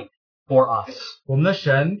fight for us. 我们的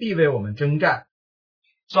神必为我们征战。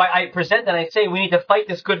So I present and I say we need to fight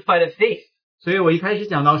this good fight of faith. 所以我一开始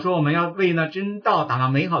讲到说我们要为那真道打那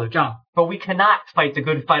美好的仗。But we cannot fight the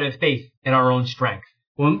good fight of faith in our own strength.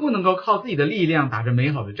 我们不能够靠自己的力量打着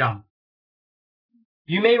美好的仗。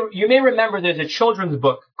You may remember there's a children's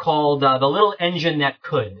book called The Little Engine That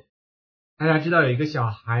Could. 大家知道有一个小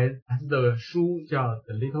孩子的书叫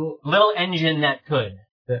The Little Engine That Could.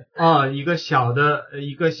 对一个小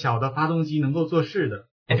的发动机能够做事的。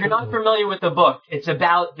If you're not familiar with the book, it's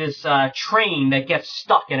about this train that gets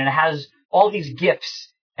stuck and it has all these gifts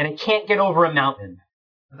and it can't get over a mountain.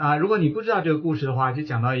 如果你不知道这个故事的话，就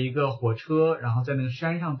讲到一个火车，然后在那个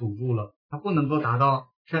山上堵住了，它不能达到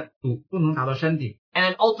山顶。And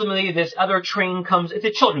then ultimately this other train comes, it's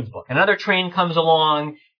a children's book. Another train comes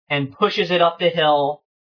along and pushes it up the hill.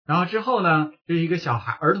 然后之后呢，这是一个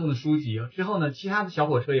儿童的书籍。之后呢，其他的小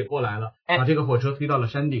火车也过来了，把这个火车推到了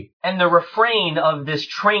山顶。And the refrain of this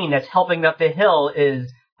train that's helping up the hill is,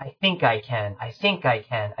 I think I can, I think I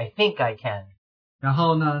can, I think I can. 然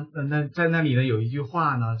后呢，在那里呢有一句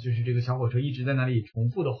话呢，就是这个小火车一直在那里重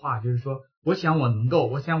复的话，就是说，我想我能够，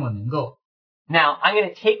我想我能够。Now, I'm going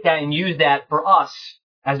to take that and use that for us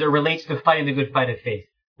as it relates to fighting the good fight of faith.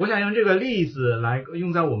 我想用这个例子来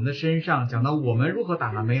用在我们的身上，讲到我们如何打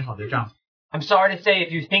那美好的仗。I'm sorry to say, if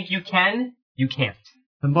you think you can, you can't.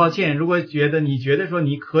 很抱歉，如果你觉得说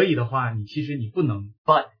你可以的话，其实你不能。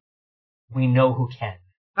But we know who can.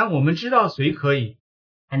 但我们知道谁可以。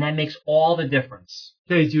And that makes all the difference.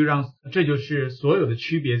 这就是所有的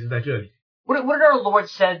区别就在这里。What did our Lord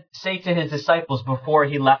say to his disciples before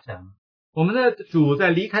he left them? 我们的主在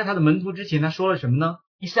离开他的门徒之前，他说了什么呢？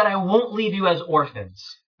 He said, I won't leave you as orphans.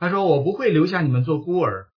 他说我不会留下你们做孤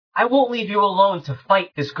儿， I won't leave you alone to fight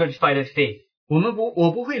this good fight of faith.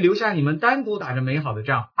 我不会留下你们单独打着美好的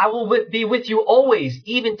仗， I will be with you always,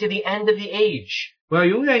 even to the end of the age. 我要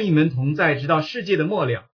永远与你们同在，直到世界的末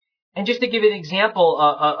了。 And just to give you an example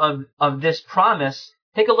of this promise,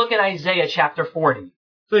 take a look at Isaiah chapter 40.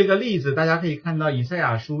 做一个例子，大家可以看到以赛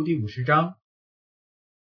亚书第50章。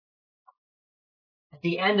At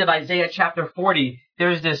the end of Isaiah chapter 40,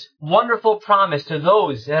 there's this wonderful promise to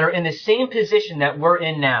those that are in the same position that we're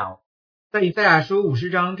in now. 在以赛亚书50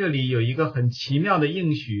章这里有一个很奇妙的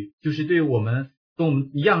应许，就是对我们跟我们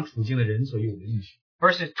一样处境的人所有的应许。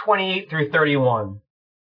 Verses 28 through 31.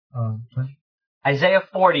 传 Isaiah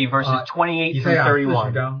 40 verses 28以 through 赛亚40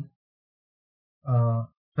 31. 章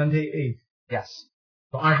28 Yes.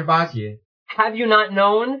 到28节。 Have you not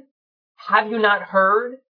known? Have you not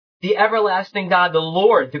heard? The everlasting God, the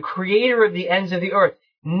Lord, the creator of the ends of the earth,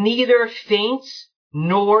 neither faints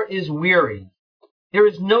nor is weary. There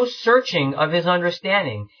is no searching of his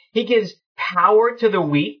understanding. He gives power to the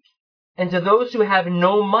weak, and to those who have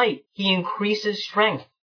no might, he increases strength.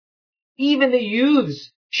 Even the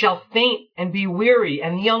youths shall faint and be weary,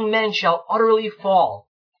 and the young men shall utterly fall.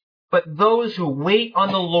 But those who wait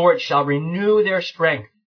on the Lord shall renew their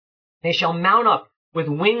strength. They shall mount up with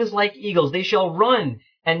wings like eagles. They shall run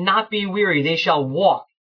and not be weary. They shall walk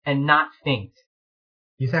and not faint.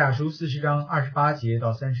 以赛亚书40章28节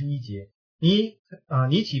到31节。你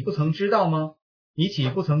岂不曾知道吗？你岂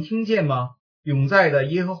不曾听见吗？永在的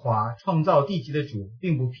耶和华创造地极的主，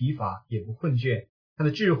并不疲乏，也不困倦。他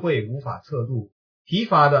的智慧无法测度。疲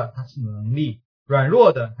乏的他赐能力，软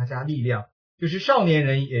弱的他加力量。就是少年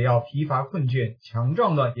人也要疲乏困倦，强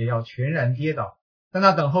壮的也要全然跌倒。但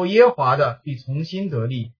那等候耶和华的必从心得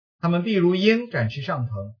力，他们必如鹰展翅上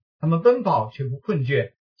腾，他们奔跑却不困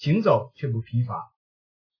倦，行走却不疲乏。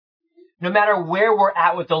No matter where we're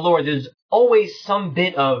at with the Lord, there's always some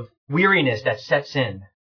bit of weariness that sets in.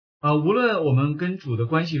 无论我们跟主的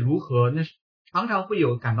关系如何，那常常会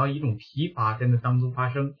有感到一种疲乏在那当中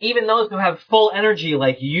发生。 Even those who have full energy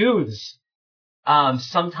like youths,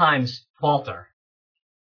 sometimes falter.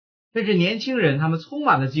 甚至年轻人，他们充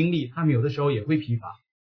满了精力，他们有的时候也会疲乏。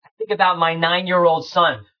 Think about my 9-year-old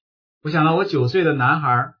son. 我想到我9岁的男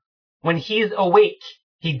孩， When he's awake,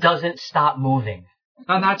 he doesn't stop moving.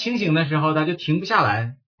 当他清醒的时候，他就停不下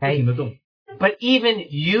来，不停地动。 But even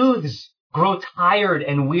youths grow tired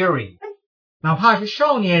and weary. 哪怕是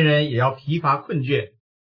少年人，也要疲乏困倦。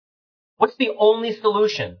 What's the only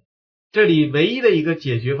solution? 这里唯一的一个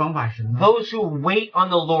解决方法是什么呢？ Those who wait on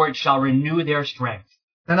the Lord shall renew their strength.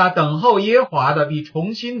 但那等候耶和华的必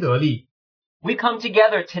重新得力。 We come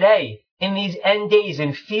together today in these end days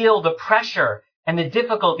and feel the pressure and the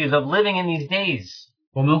difficulties of living in these days.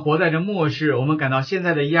 我们活在这末世，我们感到现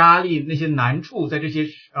在的压力，那些难处，在这些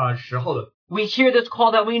时候的。 We hear this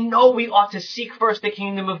call that we know we ought to seek first the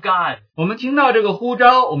kingdom of God. 我们听到这个呼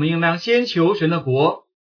召，我们应当先求神的国。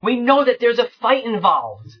 We know that there's a fight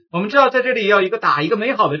involved, 我们知道在这里要打一个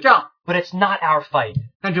美好的仗， but it's not our fight.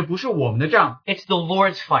 但这不是我们的仗， It's the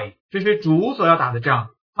Lord's fight. 这是主所要打的仗。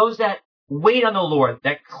 Those that wait on the Lord,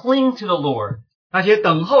 that cling to the Lord, 那些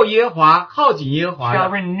等候耶和华、靠近耶和华 shall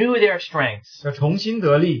的， renew their strengths. 要重新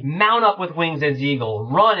得力。 Mount up with wings as eagles,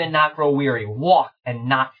 run and not grow weary, walk and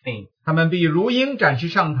not faint. 他们必如鹰展翅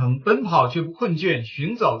上腾，奔跑却不困倦，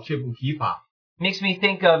行走却不疲乏。 Makes me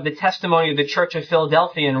think of the testimony of the Church of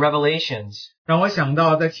Philadelphia in Revelations. 让我想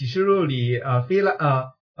到在启示录里，菲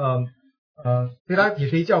拉铁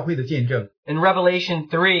非教会的见证。 In Revelation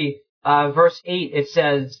 3, verse 8, it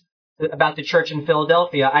says about the church in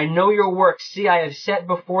Philadelphia, I know your works. See, I have set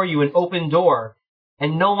before you an open door,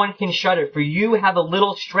 and no one can shut it. For you have a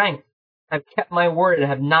little strength. I've kept my word and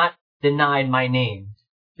have not denied my name.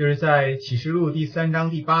 就是在启示录第3章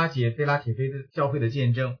第8节，菲拉铁非的教会的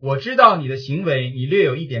见证。我知道你的行为，你略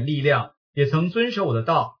有一点力量，也曾遵守我的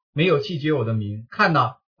道，没有弃绝我的名。看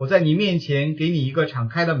哪，我在你面前给你一个敞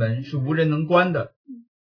开的门，是无人能关的。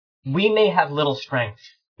 We may have little strength,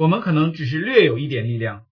 我们可能只是略有一点力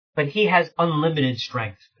量， but he has unlimited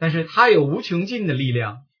strength. 但是他有无穷尽的力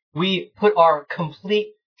量。 We put our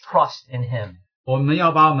complete trust in him. 我们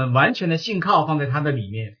要把我们完全的信靠放在他的里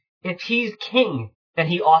面。 If he's king, then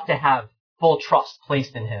he ought to have full trust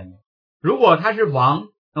placed in him. 如果他是王，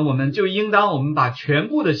那我们就应当我们把全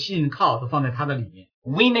部的信靠都放在他的里面。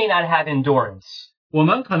 We may not have endurance, 我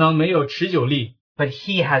们可能没有持久力， but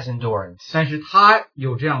he has endurance. 但是他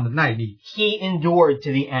有这样的耐力， He endured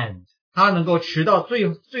to the end. 他能够持到最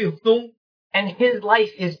终， And his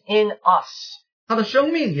life is in us. 他的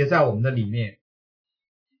生命也在我们的里面。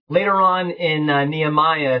 Later on in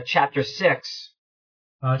Nehemiah chapter 6,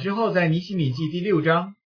 之后在尼希米记第6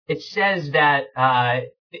章， it says that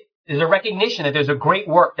there's a recognition that there's a great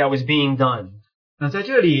work that was being done. 那在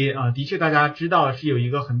这里的确大家知道是有一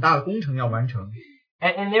个很大的工程要完成。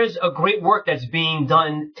And there's a great work that's being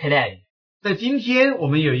done today. 在今天我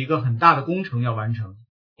们有一个很大的工程要完成。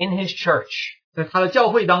In his church. 在他的教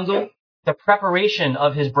会当中。The preparation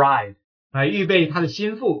of his bride. 来预备他的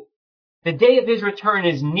心腹。The day of his return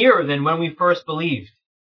is nearer than when we first believed.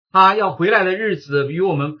 他要回来的日子比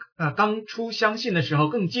我们当初相信的时候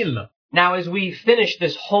更近了。Now as we finish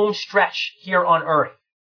this home stretch here on earth.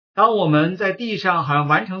 当我们在地上好像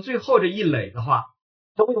完成最后这一垒的话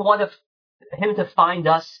Don't we want him to find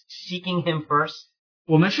us seeking him first?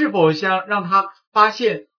 我们是否想让他发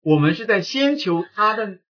现我们是在先求他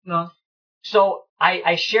的呢？ So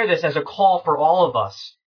I share this as a call for all of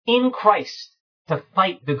us in Christ to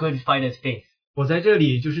fight the good fight of faith. 我在这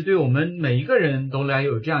里就是对我们每一个人都来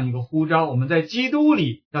有这样一个呼召，我们在基督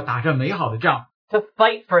里要打这美好的仗。To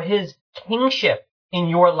fight for his kingship in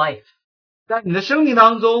your life. 在你的生命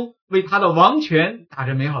当中为他的王权打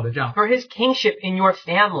着美好的仗。For his kingship in your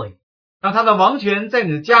family. 让他的王权在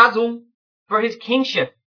你的家中。For his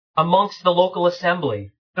kingship amongst the local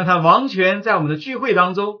assembly. 让他王权在我们的聚会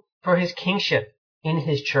当中。For his kingship in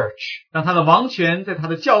his church. 让他的王权在他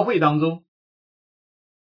的教会当中。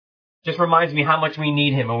Just reminds me how much we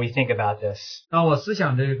need him when we think about this. 当我思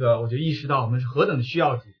想这个，我就意识到我们是何等的需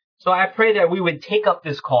要主。So I pray that we would take up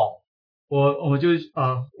this call. 我就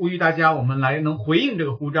呼吁大家，我们来能回应这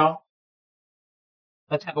个呼召。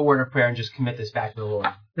Let's have a word of prayer and just commit this back to the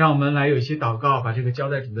Lord. 让我们来有一些祷告，把这个交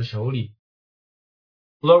在主的手里。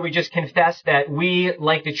Lord, we just confess that we,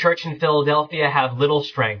 like the church in Philadelphia, have little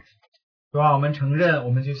strength. 主啊，我们承认，我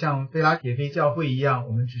们就像菲拉铁非教会一样，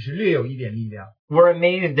我们只是略有一点力量。We're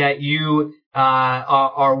amazed that you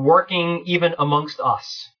are working even amongst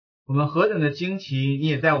us. 我们何等的惊奇，你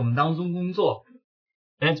也在我们当中工作。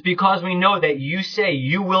And it's because we know that you say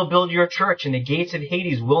you will build your church and the gates of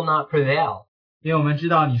Hades will not prevail. 因为我们知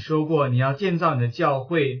道你说过，你要建造你的教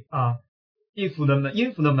会阴府的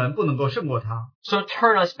门不能够胜过它。So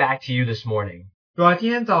turn us back to you this morning. 主啊，今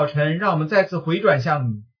天早晨让我们再次回转向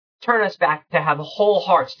你。Turn us back to have whole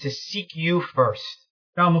hearts to seek you first.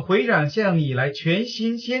 让我们回转向你，来全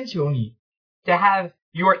心先求你。To have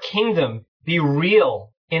your kingdom be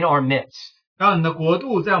real in our midst. 让你的国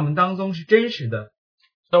度在我们当中是真实的。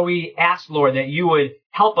So we ask, Lord, that you would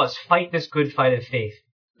help us fight this good fight of faith.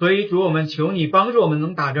 所以主，我们求你帮助我们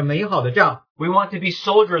能打着美好的仗。We want to be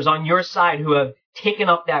soldiers on your side who have taken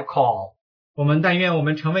up that call. 我们但愿我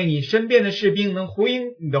们成为你身边的士兵，能回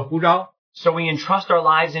应你的呼召。So we entrust our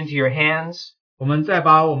lives into your hands. 我们再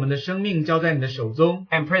把我们的生命交在你的手中。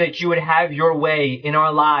And pray that you would have your way in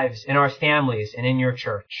our lives, in our families, and in your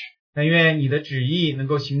church. 但愿你的旨意能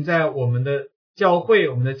够行在我们的教会、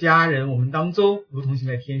我们的家人、我们当中，如同行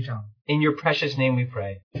在天上。In your precious name we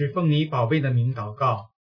pray. 是奉你宝贝的名祷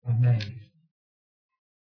告。阿们。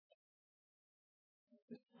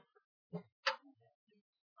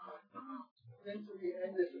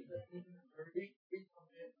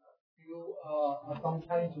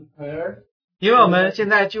因为我们现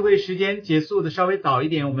在聚会时间结束的稍微早一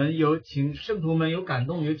点，我们有请圣徒们有感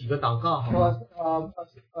动，有几个祷告，好吗？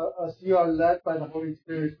 As you are led by the Holy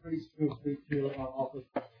Spirit, please feel free to offer.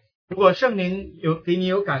 如果圣灵给你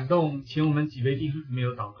有感动，请我们几位弟兄姊妹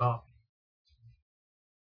有祷告。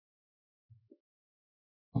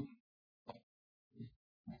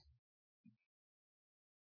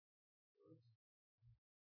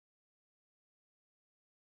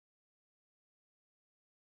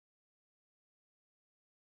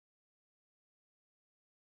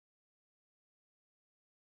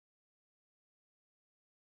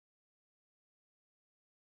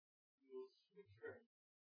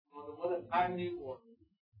What a timely word.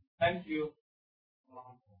 Thank you.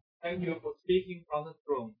 Thank you for speaking from the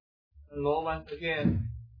throne. And Lord, once again,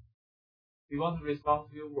 we want to respond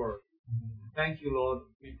to your word. Thank you, Lord.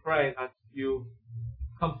 We pray that you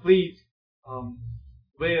complete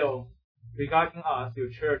will regarding us, your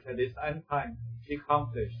church, at this end time be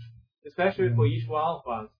accomplished, especially for each one of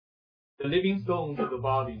us, the living stones of the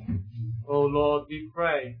body. Oh Lord, we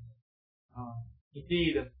pray,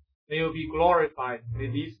 indeed, may you be glorified. May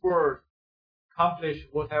these words accomplish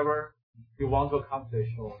whatever you want to accomplish,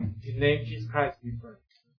 Lord. In the name of Jesus Christ we pray.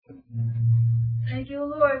 Thank you,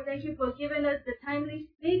 Lord. Thank you for giving us the timely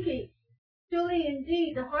speaking. Truly,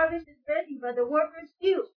 indeed, the harvest is ready, but the workers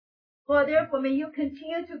few. Lord, therefore, may you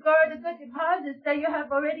continue to guard the good deposits that you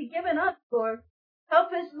have already given us, Lord.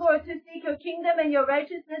 Help us, Lord, to seek your kingdom and your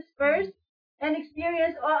righteousness first and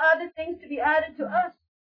experience all other things to be added to us.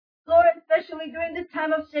 Lord, especially during this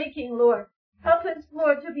time of shaking, Lord. Help us,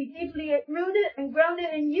 Lord, to be deeply rooted and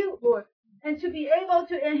grounded in you, Lord, and to be able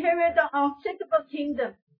to inherit the unshakable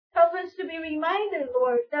kingdom. Help us to be reminded,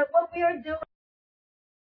 Lord, that what we are doing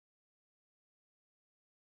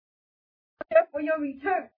is there for your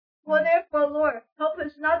return. Well, therefore, Lord, help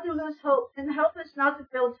us not to lose hope and help us not to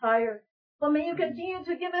feel tired. But may you continue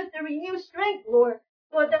to give us the renewed strength, Lord,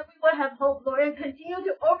 so that we will have hope, Lord, and continue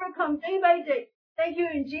to overcome day by day. Thank you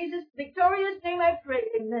in Jesus' victorious name I pray.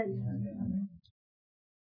 Amen.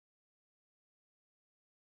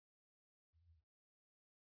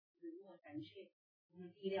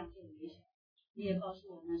你也告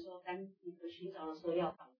诉我们说，当你和寻找的时候要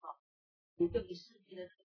祷告。你对你世界的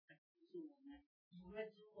特权帮助我们。主耶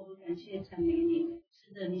稣，我们感谢赞美你。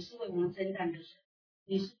是的，你是为我们征战的神，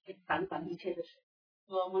你是可以掌管一切的神。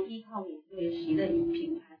我们依靠你，就有喜乐与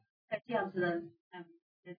平安。在这样子的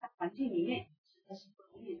大环境里面，实在是不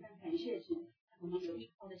容易，但感谢主，我们有依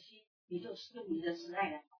靠的心，你就是用你的慈爱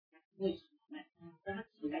来为主我们。然后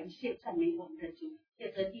主感谢赞美我们的主，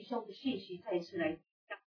借着弟兄的信息再一次来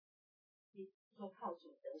讲，你说靠主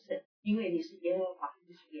得胜，因为你是耶和华，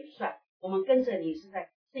你是元帅。我们跟着你是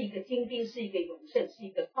一个精兵，是一个勇士，是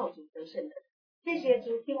一个靠主得胜的人。谢谢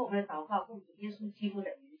主，听我们的祷告，奉主耶稣基督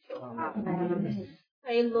的名求。阿门。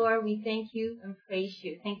Pray, Lord, we thank you and praise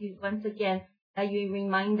you. Thank you once again that you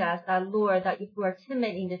remind us that, Lord, that if we are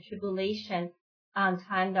timid in the tribulation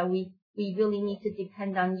time, that we really need to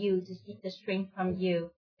depend on you to seek the strength from you.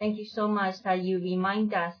 Thank you so much that you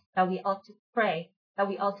remind us that we ought to pray, that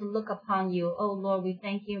we ought to look upon you. Oh, Lord, we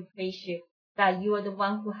thank you and praise you that you are the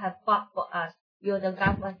one who has fought for us. You are the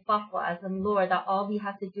God who has fought for us. And, Lord, that all we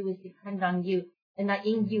have to do is depend on you, and that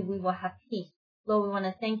in you we will have peace. Lord, we want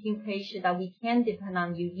to thank you and praise you that we can depend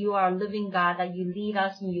on you. You are a living God, that you lead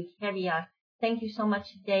us and you carry us. Thank you so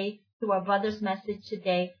much today through our brother's message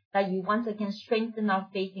today, that you once again strengthen our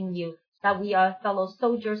faith in you, that we are fellow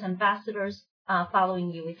soldiers, ambassadors,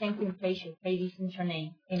 following you. We thank you and praise you. Praise this in your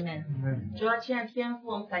name. Amen. 主要亲爱的天父，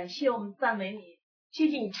我们感谢我们赞美你，谢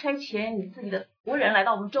谢你差遣你自己的仆人来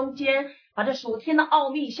到我们中间，把这属天的奥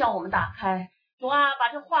秘向我们打开。主啊，把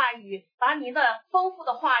这话语，把你的丰富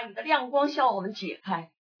的话语的亮光向我们解开。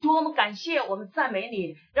主，我们感谢，我们赞美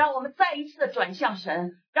你，让我们再一次的转向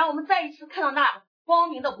神，让我们再一次看到那光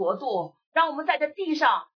明的国度，让我们在这地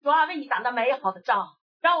上，主啊，为你打那美好的仗，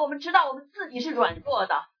让我们知道我们自己是软弱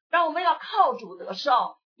的，让我们要靠主得胜，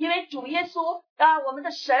因为主耶稣啊，我们的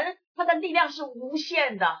神，他的力量是无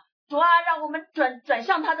限的。主啊，让我们转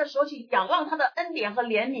向他的时候去仰望他的恩典和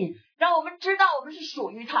怜悯，让我们知道我们是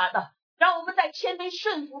属于他的，让我们在谦卑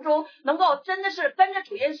顺服中能够真的是跟着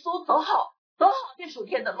主耶稣走好这属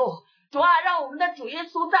天的路。主啊，让我们的主耶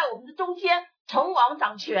稣在我们的中间成王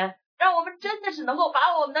掌权，让我们真的是能够把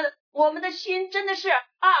我们的心真的是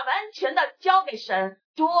完全的交给神。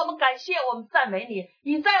主，我们感谢，我们赞美你，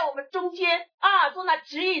你在我们中间做那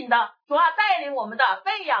指引的，主啊，带领我们的，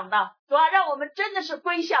喂养的，主啊，让我们真的是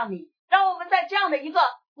归向你，让我们在这样的一个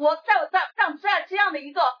在这样的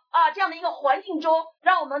一个环境中，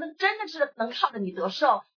让我们真的是能靠着你得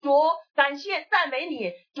胜。主，感谢赞美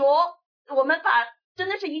你，主，我们把真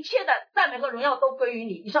的是一切的赞美和荣耀都归于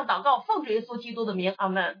你。以上祷告，奉主耶稣基督的名，阿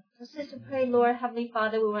门。Let's just pray, Lord, Heavenly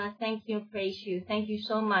Father, we want to thank you and praise you. Thank you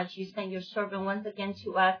so much. You sent your servant once again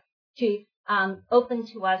to us to open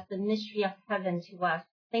to us the mystery of heaven to us.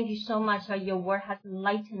 Thank you so much that your word has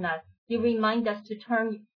enlightened us. You remind us to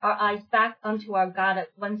turn our eyes back unto our God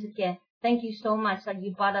once again. Thank you so much that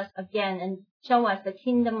you brought us again and show us the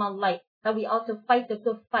kingdom of light, that we ought to fight the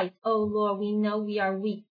good fight. Oh, Lord, we know we are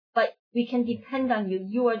weak, but we can depend on you.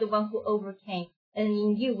 You are the one who overcame, and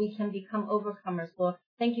in you we can become overcomers, Lord.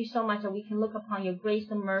 Thank you so much that we can look upon your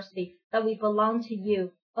grace and mercy, that we belong to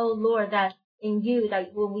you. Oh, Lord, that in you,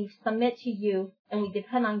 that when we submit to you and we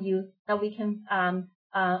depend on you, that we can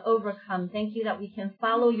overcome. Thank you that we can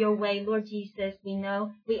follow your way, Lord Jesus.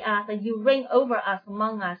 We ask that you reign over us,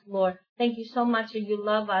 among us, Lord. Thank you so much that you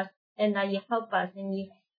love us and that you help us, and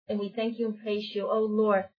we thank you and praise you, oh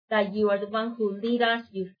Lord, that you are the one who lead us,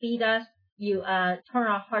 you feed us, you turn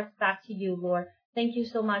our hearts back to you, Lord. Thank you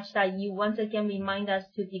so much that you once again remind us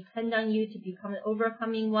to depend on you, to become an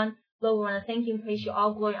overcoming one. Lord, we want to thank you and praise you.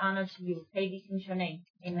 All glory and honor to you. Pray this in your name.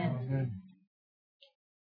 Amen. Amen.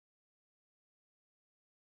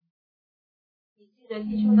 你记得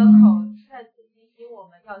弟兄的口，再次提醒我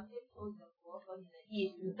们要接受你的国和你的意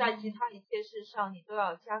思，在其他一切事上你都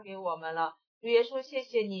要加给我们了。主耶稣，谢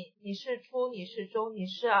谢你，你是初，你是终，你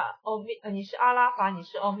是阿拉法，你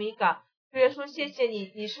是欧米伽。主耶稣，谢谢你，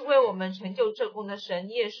你是为我们成就这功的神，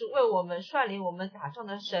你也是为我们率领我们打仗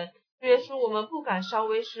的神。主耶稣，我们不敢稍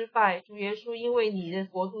微失败。主耶稣，因为你的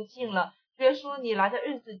国度近了。主主耶稣，你来的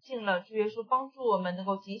日子近了，主耶稣帮助我们能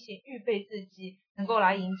够警醒预备自己，能够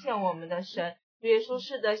来迎接我们的神。主耶稣，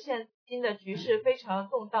是的，现今的局势非常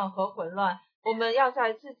动荡和混乱，我们要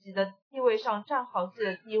在自己的地位上站好自己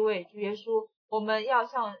的地位。主耶稣，我们要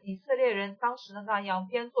像以色列人当时的那样，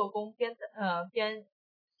边做工边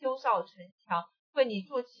修造城墙，为你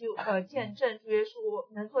做起见证。主耶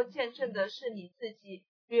稣，能做见证的是你自己。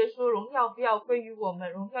主耶稣，荣耀不要归于我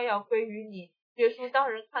们，荣耀要归于你。主耶稣，当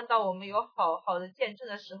人看到我们有好的见证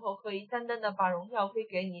的时候，可以单单的把荣耀归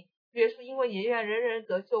给你。主耶稣，因为你愿人人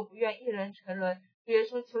得救，不愿一人沉沦。主耶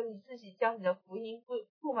稣，求你自己将你的福音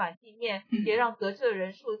布满地面，也让得救的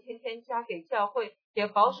人数天天加给教会，也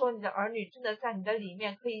保守你的儿女真的在你的里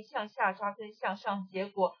面可以向下扎根，向上结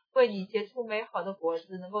果，为你结出美好的果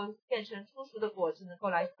子，能够变成出熟的果子，能够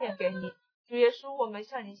来献给你。主耶稣，我们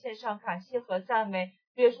向你献上感谢和赞美。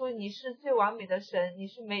主耶稣，你是最完美的神，你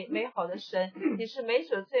是美好的神，你是美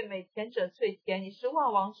者最美，甜者最甜，你是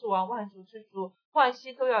万王之王，万主之主，万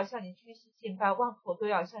膝都要向你屈膝敬拜，万口都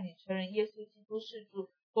要向你承认耶稣基督是主。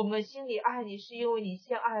我们心里爱你，是因为你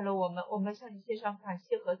先爱了我们，我们向你献上感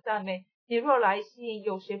谢和赞美。你若来吸引，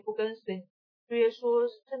有谁不跟随？主耶稣，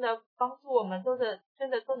真的帮助我们真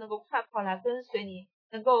的都能够快跑来跟随你，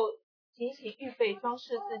能够警醒预备装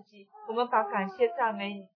饰自己。我们把感谢赞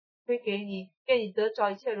美归给你，愿你得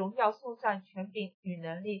着一切荣耀颂赞权柄与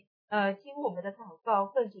能力。听我们的祷告，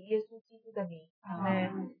奉主耶稣基督的名，阿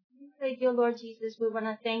门。Thank you, Lord Jesus. We want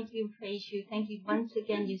to thank you, praise you. Thank you once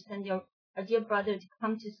again. You send your dear brother to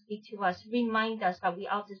come to speak to us. Remind us that we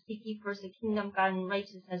ought to seek ye first the kingdom, God, and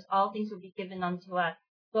righteousness. All things will be given unto us.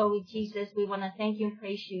 Lord Jesus, we want to thank you and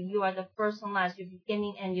praise you. You are the first and last, you're the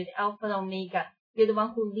beginning and you're the Alpha and Omega. You're the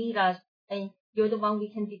one who lead us, and you're the one we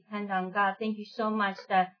can depend on. God, thank you so much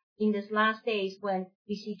that in these last days when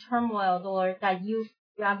we see turmoil, Lord, that you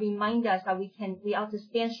remind us that we ought to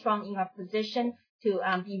stand strong in our position to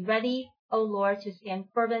be ready, oh Lord, to stand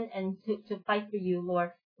fervent and to fight for you,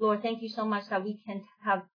 Lord. Lord, thank you so much that we can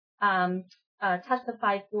have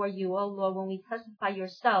testify for you, oh Lord, when we testify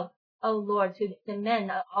yourself, oh Lord, to the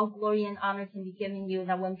men, all glory and honor can be given you,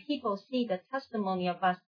 that when people see the testimony of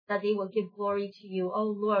us, that they will give glory to you.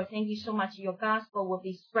 Oh Lord, thank you so much your gospel will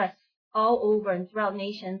be spread all over and throughout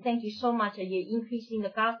nations. Thank you so much that you're increasing the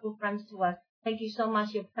gospel friends to us. Thank you so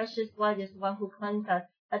much your precious blood is the one who cleansed us.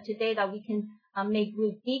 Today that we can make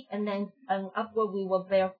root deep and then upward we will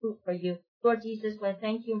bear fruit for you. Lord Jesus, we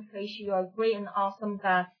thank you and praise you. You are great and awesome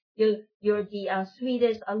God. You're the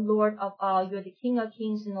sweetest Lord of all. You're the King of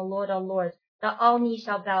kings and the Lord of lords. That all knees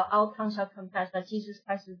shall bow, all tongues shall confess that Jesus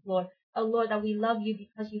Christ is Lord. Oh Lord, that we love you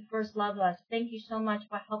because you first loved us. Thank you so much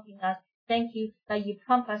for helping us. Thank you that you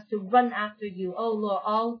prompt us to run after you. Oh Lord,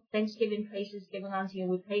 all thanksgiving praises given unto you.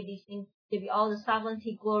 We pray these things, give you all the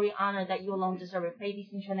sovereignty, glory, honor that you alone deserve. We pray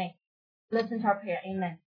these in your name. Listen to our prayer.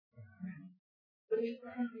 Amen.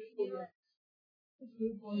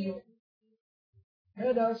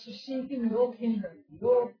 Let us seek in your kingdom,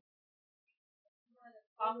 your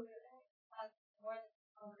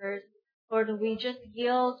Lord, we just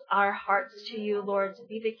yield our hearts to you, Lord, to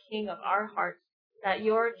be the king of our hearts, that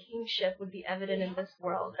your kingship would be evident in this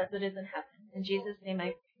world as it is in heaven. In Jesus' name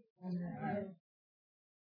I pray.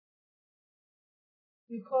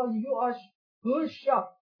 because you are good shepherd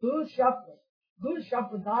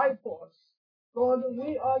died for us. Lord,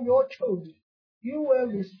 we are your children. You are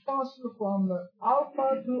responsible from the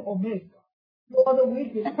Alpha to Omega. Lord, we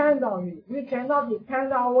depend on you. We cannot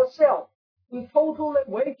depend on ourselves. We totally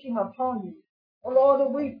waiting upon you. Oh,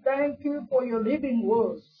 Lord, we thank you for your living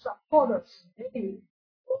words. Support us daily.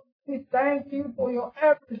 We thank you for your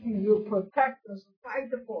everything. You protect us, fight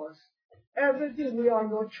for us. Everything we are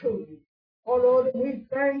your children. Oh Lord, we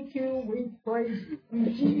thank you, we praise you.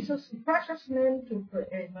 In Jesus' precious name to pray.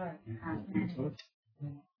 Amen.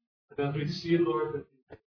 And as we see, Lord,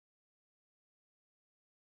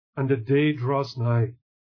 and the day draws nigh,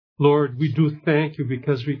 Lord, we do thank you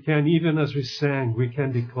because we can, even as we sang, we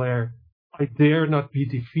can declare, I dare not be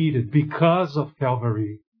defeated because of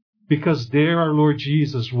Calvary, because there our Lord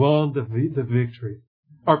Jesus won the victory.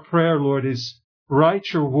 Our prayer, Lord, is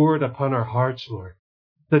write your word upon our hearts, Lord,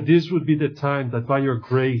 that this would be the time that by your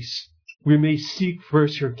grace we may seek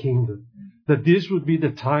first your kingdom, that this would be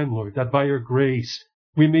the time, Lord, that by your grace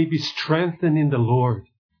we may be strengthened in the Lord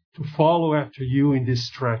to follow after you in this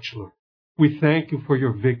stretch, Lord. We thank you for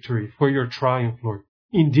your victory, for your triumph, Lord.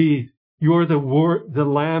 Indeed, you are the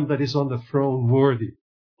Lamb that is on the throne worthy.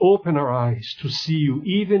 Open our eyes to see you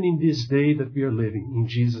even in this day that we are living. In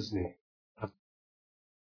Jesus' name.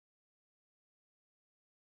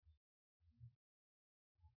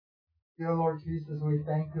 Dear Lord Jesus, we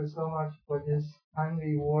thank you so much for this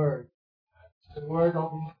timely word. the word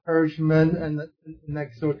of encouragement and an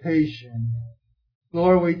exhortation.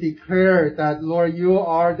 Lord, we declare that, Lord, you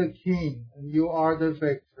are the King and you are the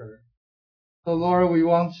victor. So, Lord, we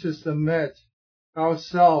want to submit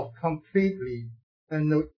ourselves completely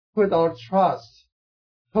and put our trust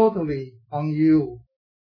totally on you,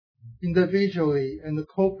 individually and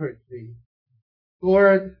corporately.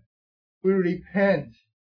 Lord, we repent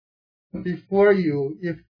before you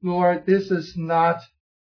if, Lord, this is not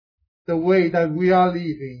the way that we are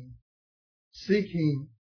living, seeking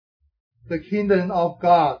the kingdom of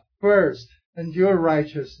God first and your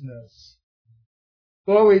righteousness.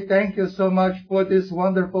 Lord, we thank you so much for this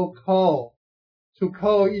wonderful call to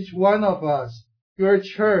call each one of us, your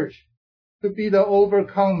church, to be the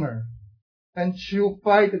overcomer and to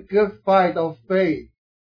fight the good fight of faith.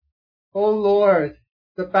 Oh Lord,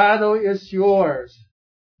 the battle is yours,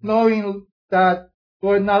 knowing that,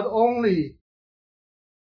 Lord, not only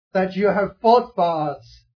that you have fought for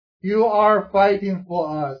us, you are fighting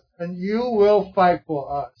for us, and you will fight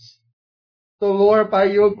for us. So Lord, by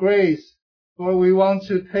your grace, Lord, we want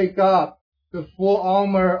to take up the full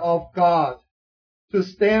armor of God, to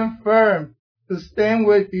stand firm, to stand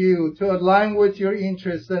with you, to align with your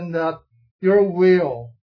interests and your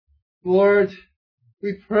will. Lord,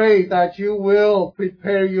 we pray that you will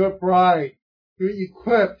prepare your bride, you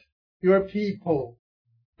equip your people,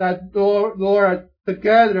 that, Lord,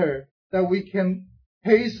 together that we can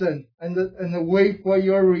hasten and wait for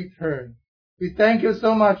your return. We thank you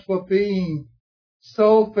so much for being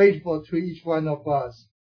so faithful to each one of us.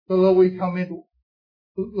 So Lord, we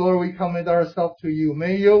commit ourselves to you.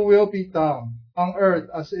 May your will be done on earth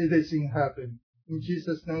as it is in heaven. In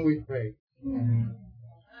Jesus' name we pray. Amen.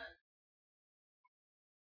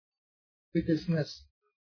 We dismiss.